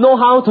man who knows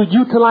how to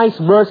utilize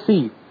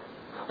mercy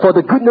for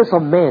the goodness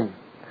of man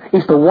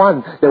is the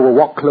one that will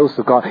walk close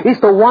to God. It's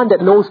the one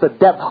that knows the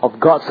depth of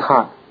God's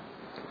heart.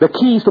 The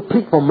key is to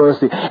plead for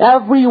mercy.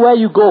 Everywhere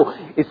you go,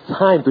 it's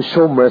time to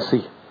show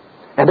mercy.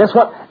 And that's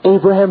what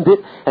Abraham did,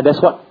 and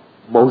that's what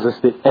Moses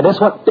did, and that's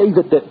what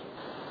David did.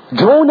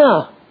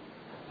 Jonah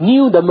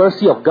knew the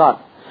mercy of God,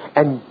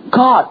 and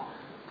God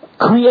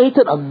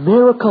created a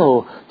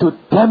miracle to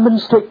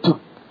demonstrate to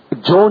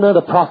Jonah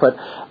the prophet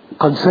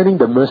concerning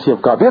the mercy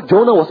of God. Because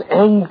Jonah was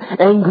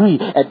angry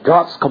at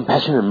God's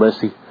compassion and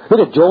mercy. Look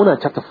at Jonah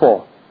chapter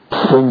 4.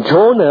 In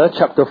Jonah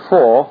chapter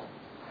 4,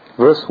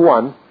 verse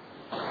 1,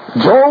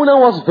 Jonah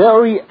was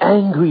very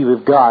angry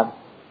with God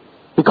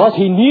because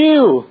he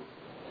knew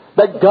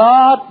that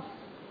God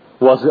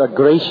was a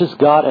gracious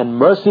God and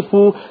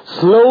merciful,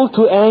 slow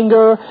to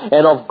anger,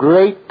 and of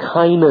great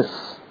kindness.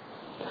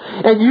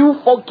 And you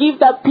forgive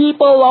the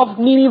people of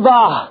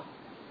Nineveh.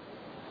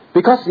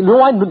 Because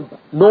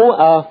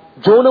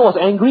Jonah was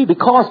angry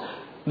because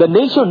the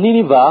nation of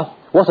Nineveh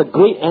was a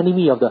great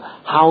enemy of the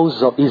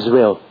house of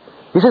Israel.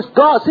 He says,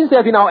 God, since they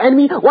have been our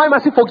enemy, why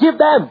must you forgive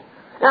them?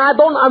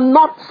 And I'm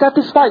not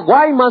satisfied.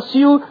 Why must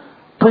you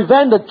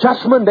prevent the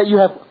judgment that you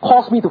have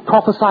caused me to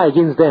prophesy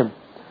against them?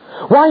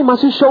 Why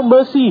must you show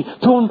mercy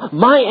to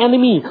my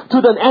enemy,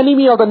 to the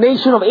enemy of the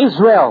nation of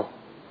Israel?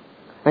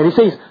 And he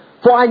says,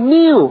 for I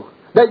knew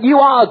that you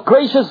are a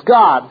gracious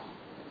God.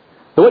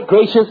 The word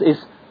gracious is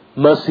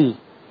mercy.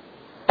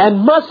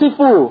 And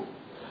merciful.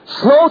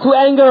 Slow to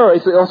anger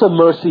is also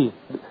mercy,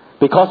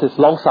 because it's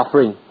long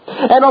suffering.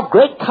 And of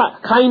great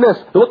kindness.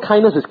 The word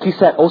kindness is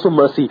kised, also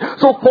mercy.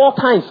 So 4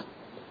 times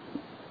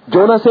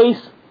Jonah says,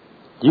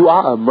 you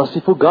are a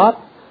merciful God,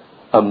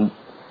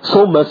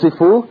 so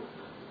merciful,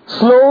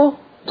 slow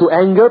to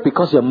anger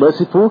because you're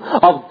merciful,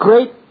 of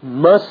great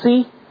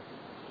mercy,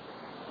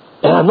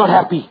 and I'm not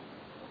happy.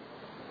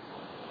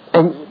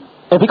 And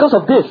because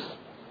of this,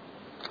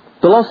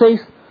 the Lord says,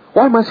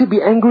 why must you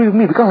be angry with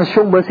me? Because I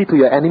show mercy to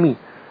your enemy.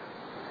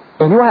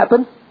 And you know what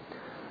happened?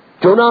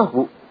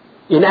 Jonah,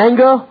 in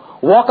anger,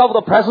 walked out of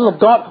the presence of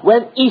God,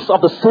 went east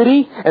of the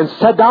city and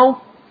sat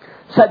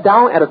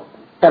down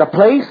at a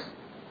place.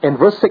 In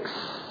verse 6,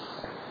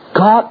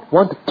 God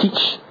wants to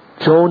teach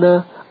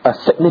Jonah a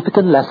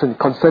significant lesson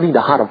concerning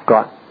the heart of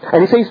God.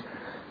 And he says,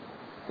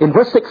 in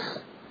verse 6,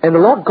 and the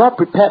Lord God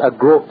prepared a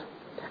grove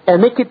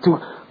and make it to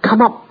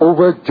come up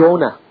over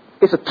Jonah.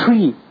 It's a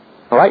tree.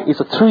 Alright? It's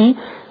a tree.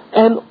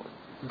 And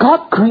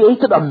God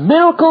created a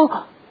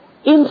miracle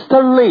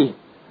instantly.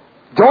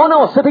 Jonah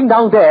was sitting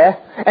down there,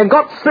 and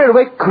God straight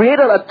away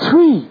created a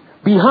tree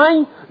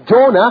behind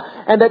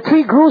Jonah, and that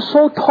tree grew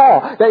so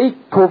tall that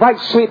it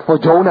provides shade for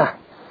Jonah,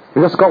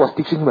 because God was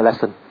teaching him a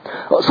lesson.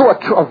 So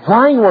a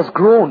vine was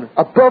grown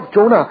above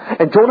Jonah,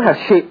 and Jonah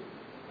has shade.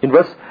 In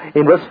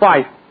verse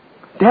 5.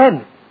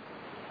 Then,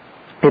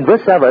 in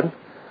verse 7,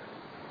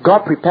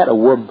 God prepared a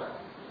worm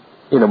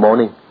in the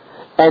morning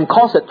and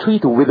caused that tree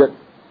to wither.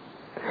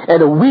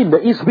 And the wind,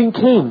 the east wind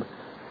came,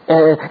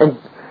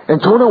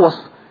 and Jonah was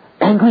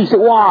angry. He said,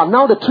 wow,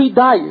 now the tree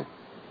died.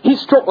 Heat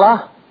stroke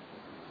lah.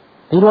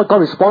 You know what God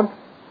responded?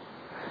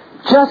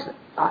 Just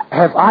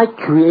have I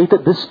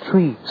created this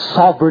tree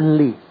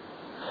sovereignly.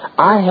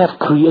 I have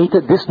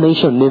created this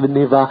nation,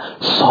 Nineveh,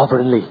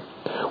 sovereignly.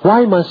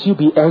 Why must you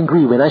be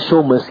angry when I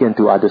show mercy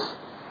unto others?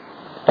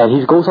 And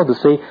he goes on to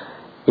say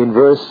in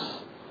verse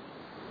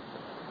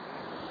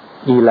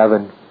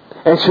 11,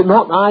 and should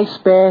not I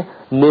spare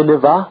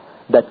Nineveh,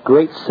 that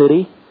great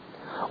city,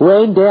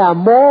 when there are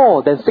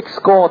more than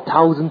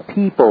 6,000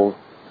 people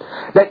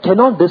that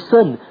cannot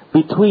discern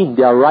between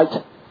their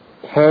right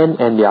hand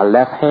and their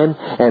left hand,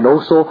 and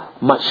also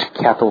much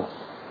cattle.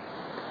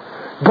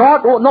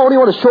 God not only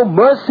want to show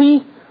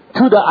mercy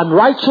to the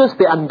unrighteous,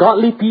 the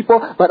ungodly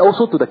people, but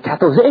also to the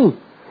cattle. Say, hey,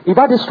 if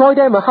I destroy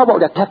them, how about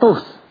their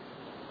cattle?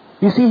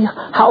 You see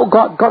how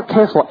God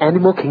cares for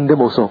animal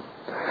kingdom also.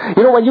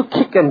 You know, when you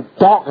kick a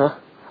dog,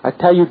 I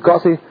tell you,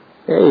 God says,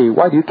 hey,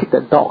 why do you kick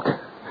that dog?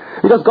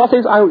 Because God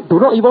says, I do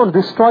not even want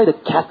to destroy the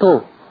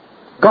cattle.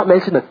 God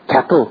mentioned the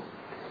cattle.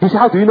 He said,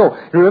 how do you know?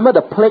 Remember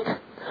the plague?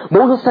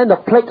 Moses sent a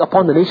plague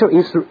upon the nation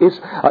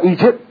of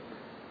Egypt.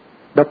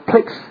 The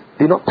plagues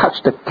did not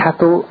touch the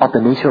cattle of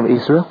the nation of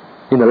Israel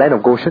in the land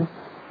of Goshen.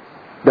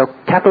 The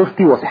cattle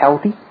still was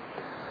healthy.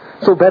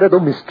 So better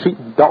don't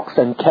mistreat dogs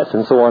and cats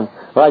and so on.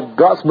 Right?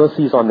 God's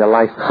mercy is on their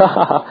life.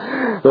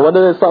 No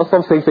wonder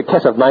some says the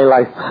cats have 9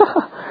 lives.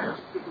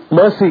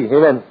 Mercy,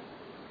 amen.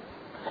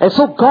 And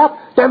so God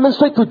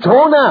demonstrates to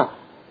Jonah.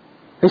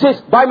 He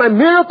says, by my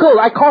miracle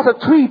I caused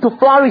a tree to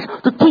flourish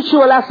to teach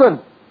you a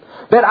lesson.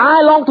 That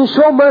I long to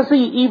show mercy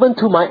even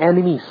to my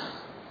enemies.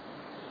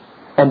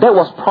 And that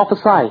was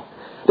prophesied.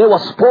 That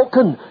was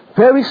spoken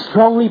very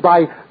strongly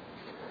by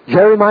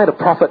Jeremiah the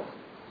prophet.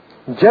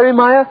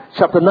 Jeremiah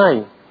chapter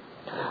 9.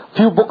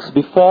 Few books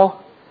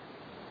before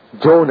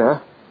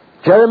Jonah.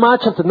 Jeremiah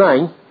chapter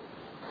 9.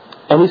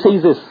 And he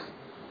says this.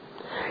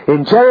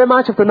 In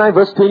Jeremiah chapter 9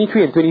 verse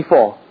 23 and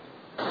 24.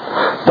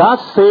 Thus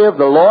saith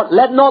the Lord,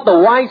 let not the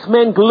wise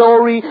man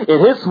glory in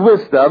his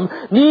wisdom,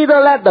 neither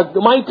let the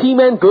mighty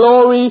man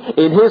glory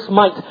in his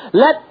might.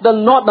 Let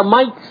not the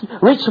mighty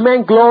rich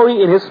man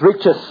glory in his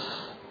riches.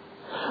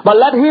 But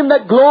let him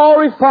that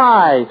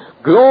glorify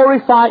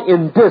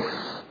in this,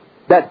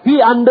 that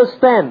he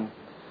understand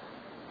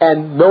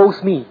and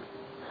knows me.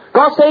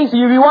 God says, if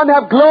you want to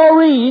have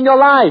glory in your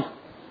life,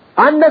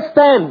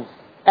 understand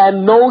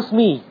and knows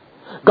me.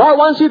 God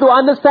wants you to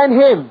understand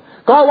Him.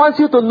 God wants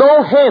you to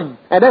know Him.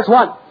 And that's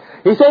what?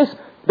 He says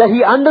that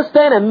He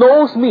understands and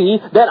knows me,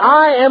 that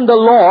I am the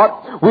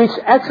Lord which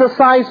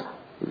exercise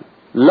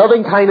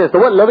loving kindness. The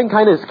word loving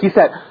kindness, He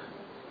said,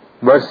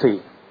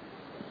 mercy.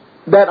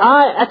 That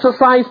I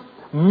exercise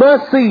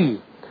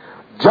mercy,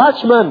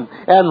 judgment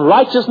and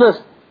righteousness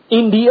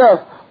in the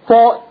earth.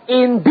 For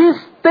in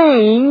these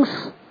things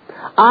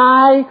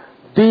I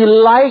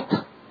delight,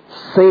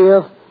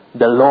 saith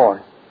the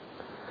Lord.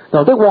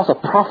 Now that was a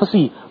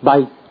prophecy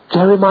by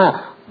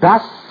Jeremiah.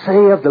 Thus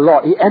saith the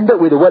Lord. He ended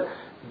with the word,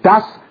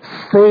 thus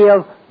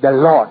saith the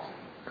Lord.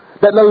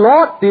 That the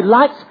Lord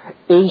delights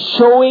in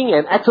showing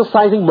and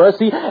exercising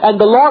mercy, and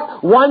the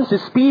Lord wants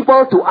His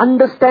people to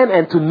understand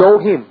and to know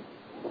Him.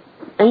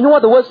 And you know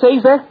what the word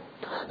says there?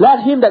 Let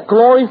him that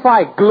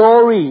glorify,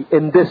 glory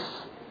in this.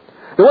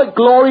 The word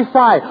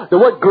glorify, the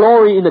word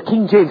glory in the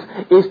King James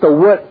is the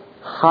word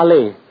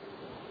hale.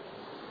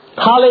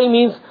 Hale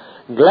means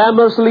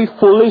glamorously,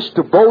 foolish,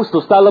 to boast,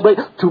 to celebrate,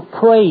 to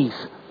praise.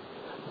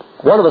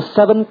 One of the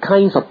 7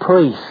 kinds of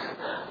praise.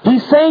 He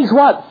says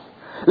what?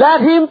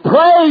 Let him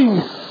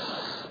praise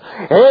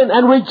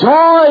and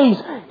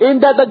rejoice in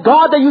that the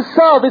God that you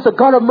serve is a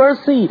God of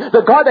mercy,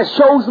 the God that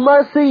shows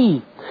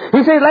mercy.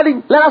 He says,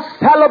 let us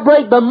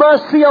celebrate the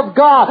mercy of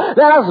God.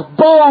 Let us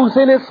boast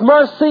in His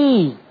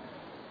mercy.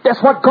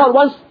 That's what God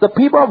wants the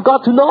people of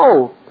God to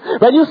know.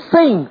 When you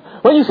sing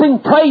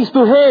praise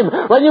to Him,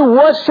 when you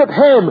worship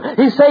Him,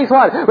 He says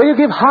what? When you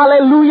give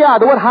hallelujah,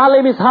 the word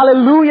hallelujah means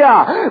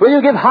hallelujah. When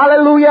you give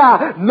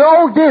hallelujah,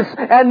 know this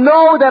and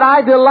know that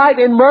I delight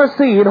in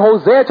mercy. In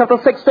Hosea chapter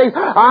 6 says,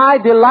 I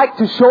delight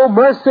to show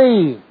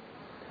mercy.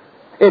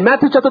 In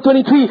Matthew chapter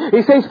 23,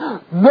 it says,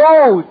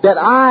 know that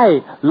I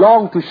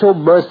long to show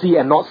mercy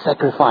and not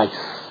sacrifice.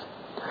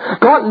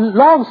 God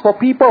longs for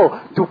people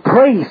to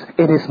praise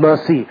in His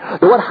mercy.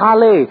 The word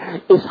hale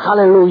is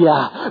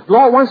hallelujah.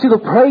 God wants you to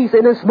praise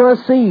in His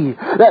mercy.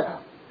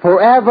 That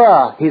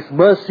forever His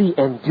mercy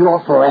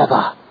endures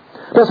forever.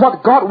 That's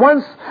what God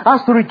wants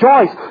us to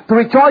rejoice. To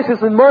rejoice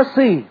is in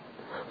mercy.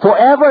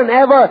 Forever and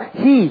ever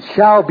He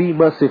shall be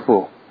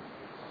merciful.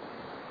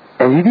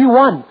 And if you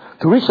want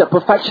to reach that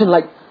perfection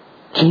like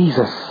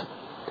Jesus,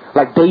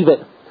 like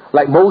David,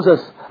 like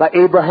Moses, like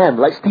Abraham,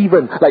 like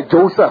Stephen, like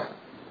Joseph,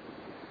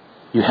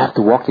 you have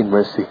to walk in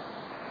mercy.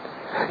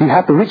 You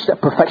have to reach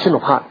that perfection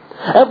of heart.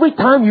 Every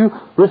time you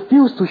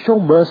refuse to show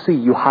mercy,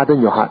 you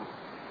harden your heart.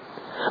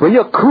 When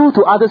you're cruel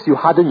to others, you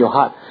harden your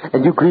heart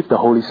and you grieve the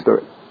Holy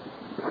Spirit.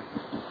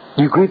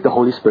 You grieve the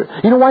Holy Spirit.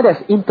 You know why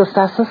there's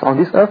intercessors on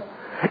this earth?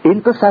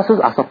 Intercessors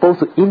are supposed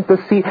to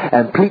intercede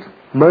and plead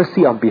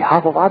mercy on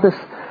behalf of others.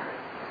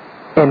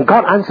 And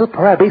God answers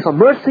prayer based on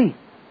mercy.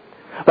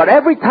 But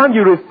every time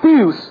you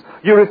refuse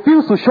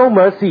to show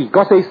mercy,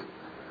 God says,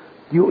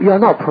 you are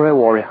not a prayer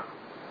warrior.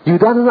 You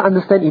don't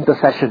understand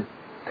intercession.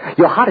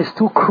 Your heart is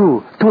too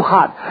cruel, too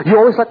hard. You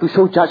always like to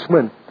show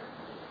judgment.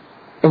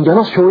 And you're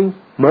not showing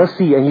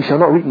mercy, and you shall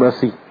not reap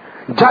mercy.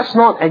 Judge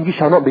not, and you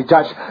shall not be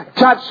judged.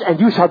 Judge, and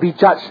you shall be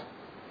judged.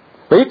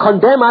 When you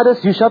condemn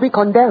others, you shall be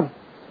condemned.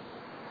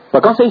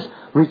 But God says,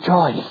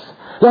 rejoice.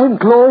 Let Him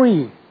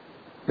glory.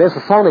 There's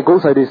a song that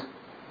goes like this.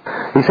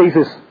 He says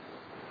this.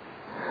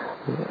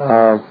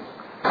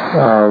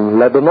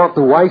 Let not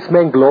the wise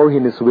man glory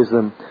in his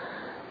wisdom,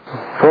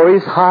 for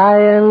He's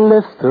high and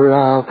lifted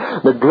up.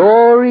 The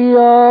glory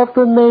of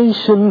the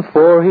nation,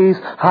 for He's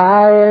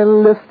high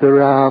and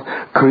lifted up.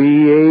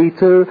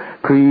 Creator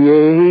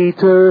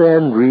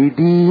and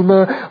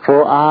Redeemer,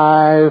 for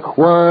I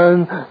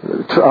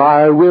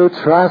will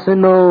trust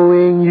in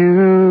knowing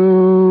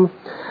You.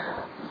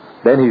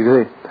 Then He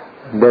says,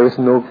 there is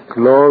no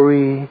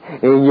glory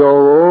in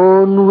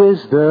your own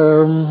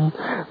wisdom.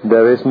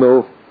 There is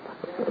no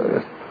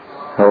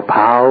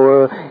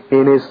power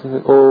in His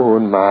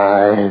own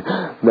mind.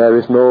 There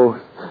is no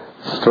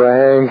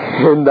strength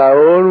in thy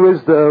own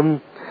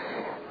wisdom.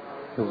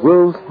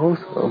 Will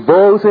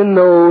boast in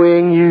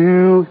knowing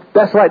You.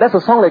 That's right. That's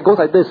a song that goes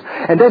like this.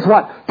 And that's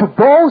what? To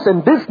boast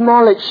in this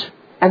knowledge.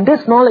 And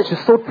this knowledge is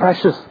so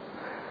precious.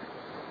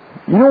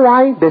 You know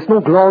why there's no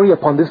glory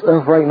upon this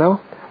earth right now?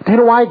 Do you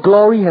know why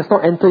glory has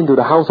not entered into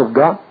the house of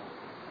God?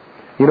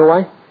 You know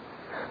why?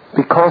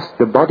 Because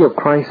the body of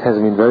Christ has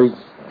been very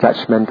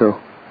judgmental.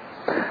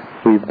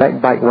 We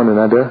backbite one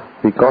another.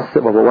 We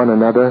gossip about one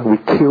another. We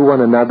kill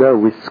one another.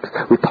 We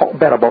talk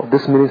bad about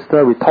this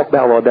minister. We talk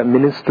bad about that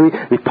ministry.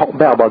 We talk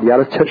bad about the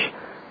other church.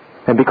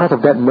 And because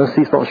of that,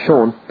 mercy is not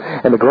shown.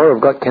 And the glory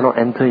of God cannot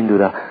enter into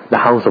the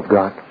house of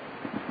God.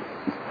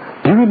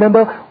 Do you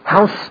remember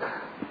how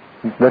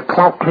the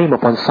cloud came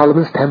upon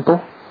Solomon's temple?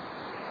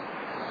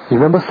 You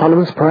remember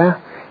Solomon's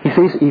prayer? He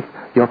says, if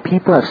your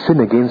people have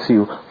sinned against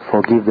You,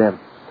 forgive them.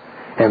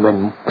 And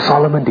when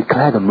Solomon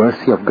declared the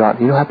mercy of God,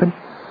 you know what happened?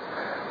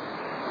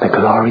 The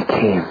glory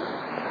came.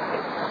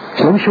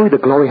 So let me show you the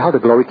glory, how the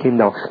glory came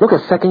down. Look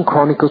at 2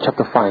 Chronicles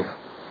chapter 5.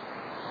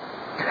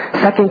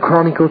 2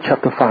 Chronicles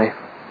chapter 5.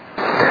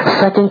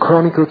 2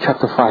 Chronicles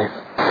chapter 5.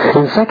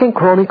 In 2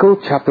 Chronicles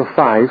chapter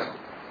 5,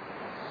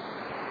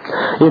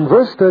 in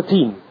verse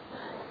 13,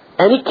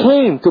 and it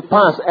came to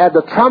pass as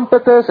the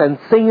trumpeters and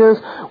singers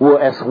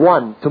were as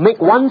one, to make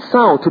one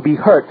sound to be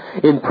heard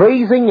in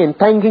praising and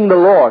thanking the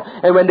Lord.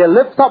 And when they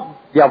lift up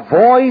their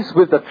voice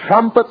with the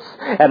trumpets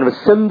and with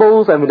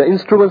cymbals and with the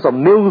instruments of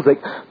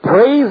music,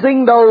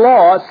 praising the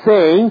Lord,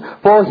 saying,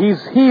 for He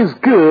is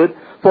good,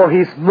 for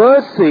His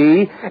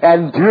mercy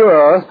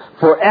endures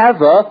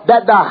forever,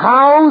 that the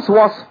house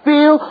was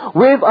filled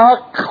with a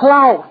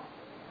cloud,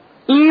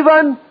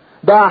 even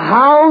the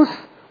house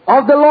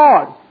of the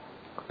Lord.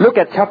 Look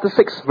at chapter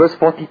 6, verse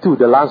 42,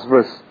 the last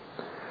verse.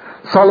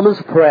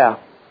 Solomon's prayer,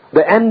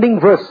 the ending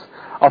verse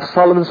of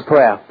Solomon's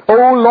prayer.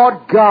 O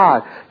Lord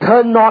God,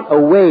 turn not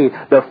away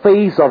the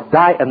face of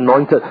Thy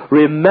anointed.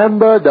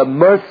 Remember the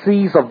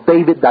mercies of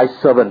David Thy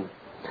servant.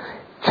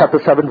 Chapter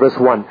 7, verse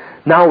 1.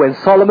 Now when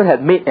Solomon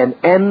had made an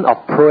end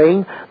of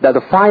praying, that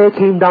the fire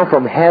came down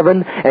from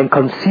heaven and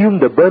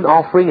consumed the burnt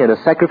offering and the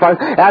sacrifice,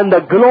 and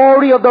the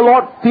glory of the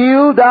Lord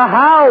filled the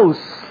house.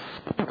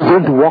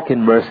 Learn to walk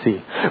in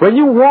mercy. When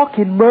you walk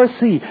in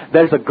mercy,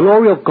 there is a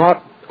glory of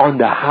God on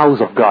the house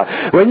of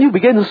God. When you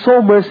begin to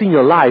sow mercy in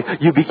your life,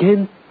 you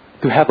begin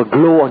to have a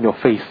glow on your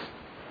face.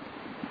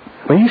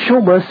 When you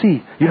show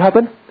mercy, you have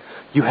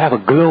a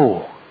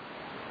glow.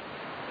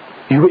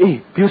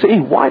 People say,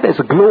 why there's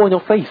a glow on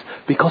your face?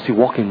 Because you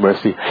walk in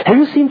mercy. Have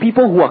you seen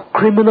people who are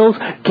criminals,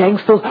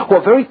 gangsters, who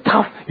are very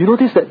tough? You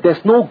notice that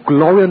there's no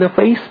glory on their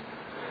face?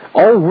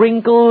 All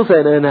wrinkles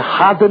and a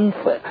hardened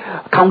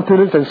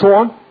countenance and so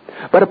on.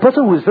 But a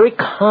person who is very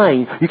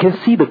kind, you can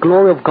see the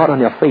glory of God on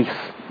their face.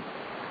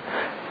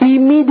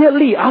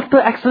 Immediately after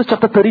Exodus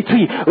chapter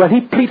 33, when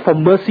he pleaded for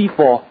mercy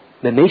for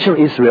the nation of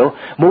Israel,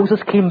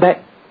 Moses came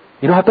back.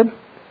 You know what happened?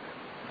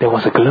 There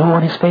was a glow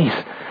on his face,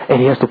 and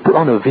he has to put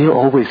on a veil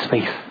over his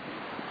face.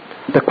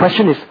 The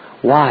question is,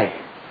 why?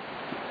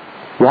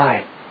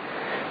 Why?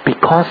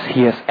 because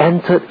he has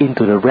entered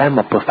into the realm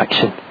of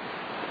perfection.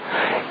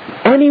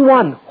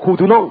 Anyone who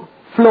do not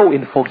flow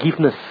in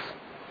forgiveness,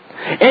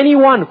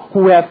 anyone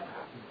who have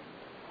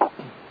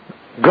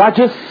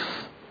grudges,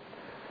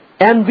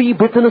 envy,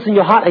 bitterness in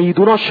your heart, and you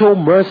do not show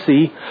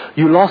mercy,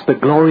 you lost the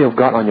glory of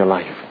God on your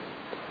life.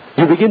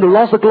 You begin to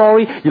lose the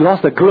glory, you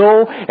lost the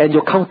glow, and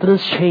your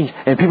countenance change.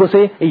 And people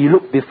say, hey, you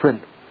look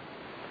different.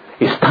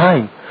 It's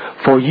time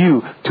for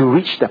you to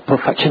reach that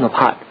perfection of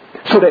heart.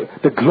 So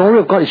that the glory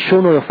of God is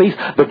shown on your face,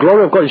 the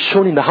glory of God is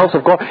shown in the house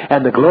of God,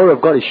 and the glory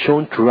of God is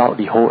shown throughout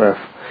the whole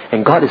earth.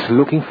 And God is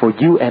looking for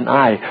you and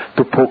I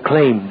to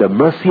proclaim the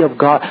mercy of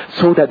God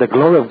so that the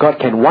glory of God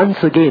can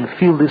once again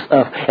fill this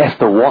earth as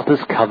the waters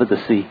cover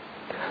the sea.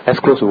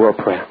 Let's close with a word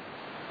of prayer.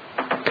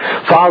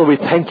 Father, we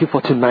thank you for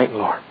tonight,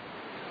 Lord.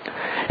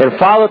 And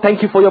Father,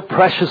 thank you for your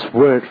precious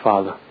word,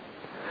 Father.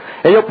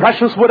 And your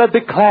precious word that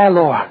declare,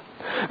 Lord,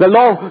 that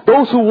Lord,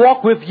 those who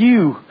walk with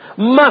you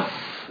must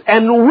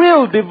and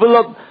will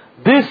develop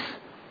this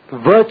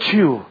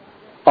virtue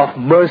of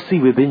mercy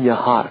within your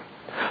heart.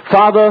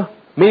 Father,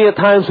 many a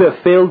times we have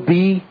failed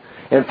thee.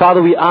 And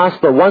Father, we ask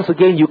that once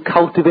again you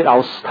cultivate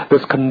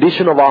this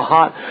condition of our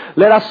heart.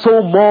 Let us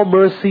sow more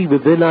mercy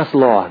within us,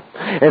 Lord.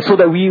 And so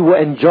that we will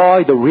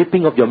enjoy the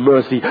reaping of your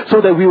mercy.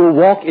 So that we will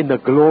walk in the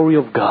glory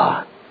of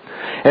God.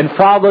 And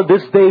Father,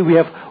 this day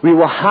we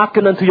will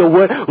hearken unto your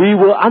word. We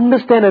will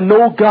understand and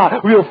know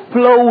God. We will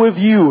flow with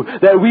you.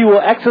 That we will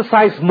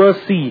exercise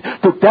mercy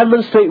to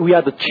demonstrate we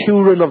are the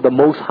children of the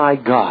Most High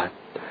God.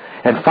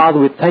 And Father,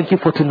 we thank you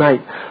for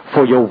tonight,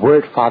 for your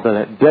word,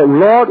 Father. That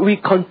Lord, we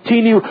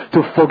continue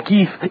to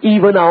forgive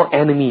even our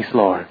enemies,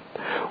 Lord.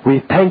 We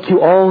thank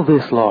you all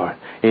this, Lord.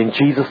 In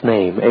Jesus'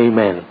 name,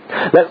 amen.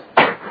 Let's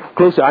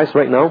close your eyes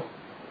right now.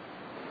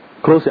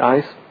 Close your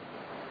eyes.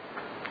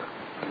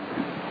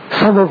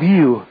 Some of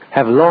you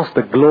have lost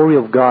the glory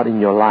of God in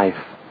your life.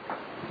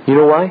 You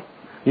know why?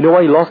 You know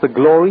why you lost the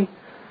glory?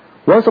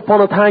 Once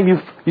upon a time,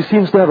 you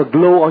seem to have a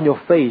glow on your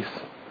face.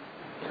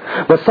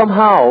 But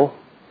somehow,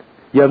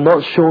 you have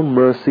not shown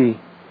mercy.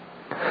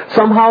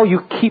 Somehow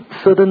you keep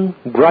certain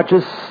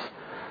grudges,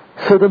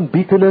 certain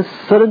bitterness,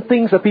 certain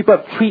things that people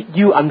have treated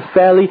you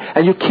unfairly,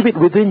 and you keep it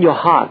within your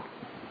heart.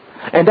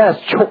 And that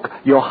has choked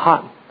your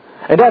heart.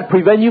 And that has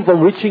prevented you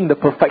from reaching the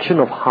perfection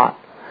of heart.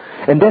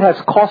 And that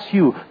has caused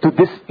you to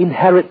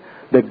disinherit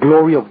the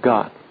glory of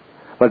God.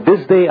 But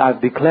this day I've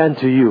declared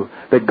to you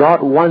that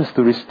God wants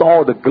to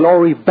restore the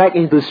glory back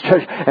into His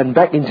church and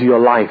back into your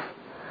life.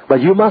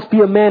 But you must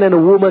be a man and a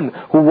woman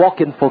who walk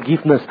in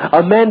forgiveness.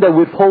 A man that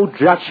withhold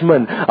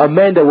judgment. A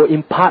man that will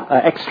impart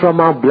an extra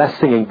mile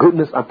blessing and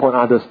goodness upon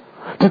others.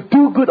 To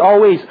do good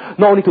always,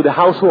 not only to the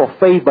household of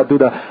faith, but to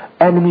the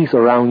enemies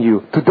around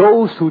you. To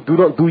those who do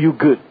not do you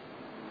good.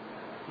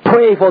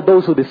 Pray for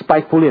those who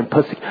despitefully and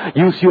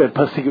use you and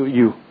persecute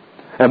you.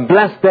 And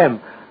bless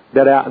them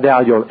that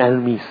are your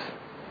enemies.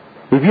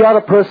 If you are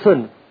a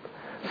person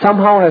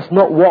somehow has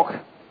not walked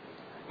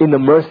in the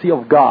mercy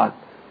of God,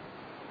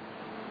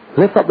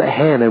 lift up the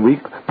hand and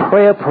we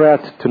pray a prayer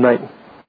tonight.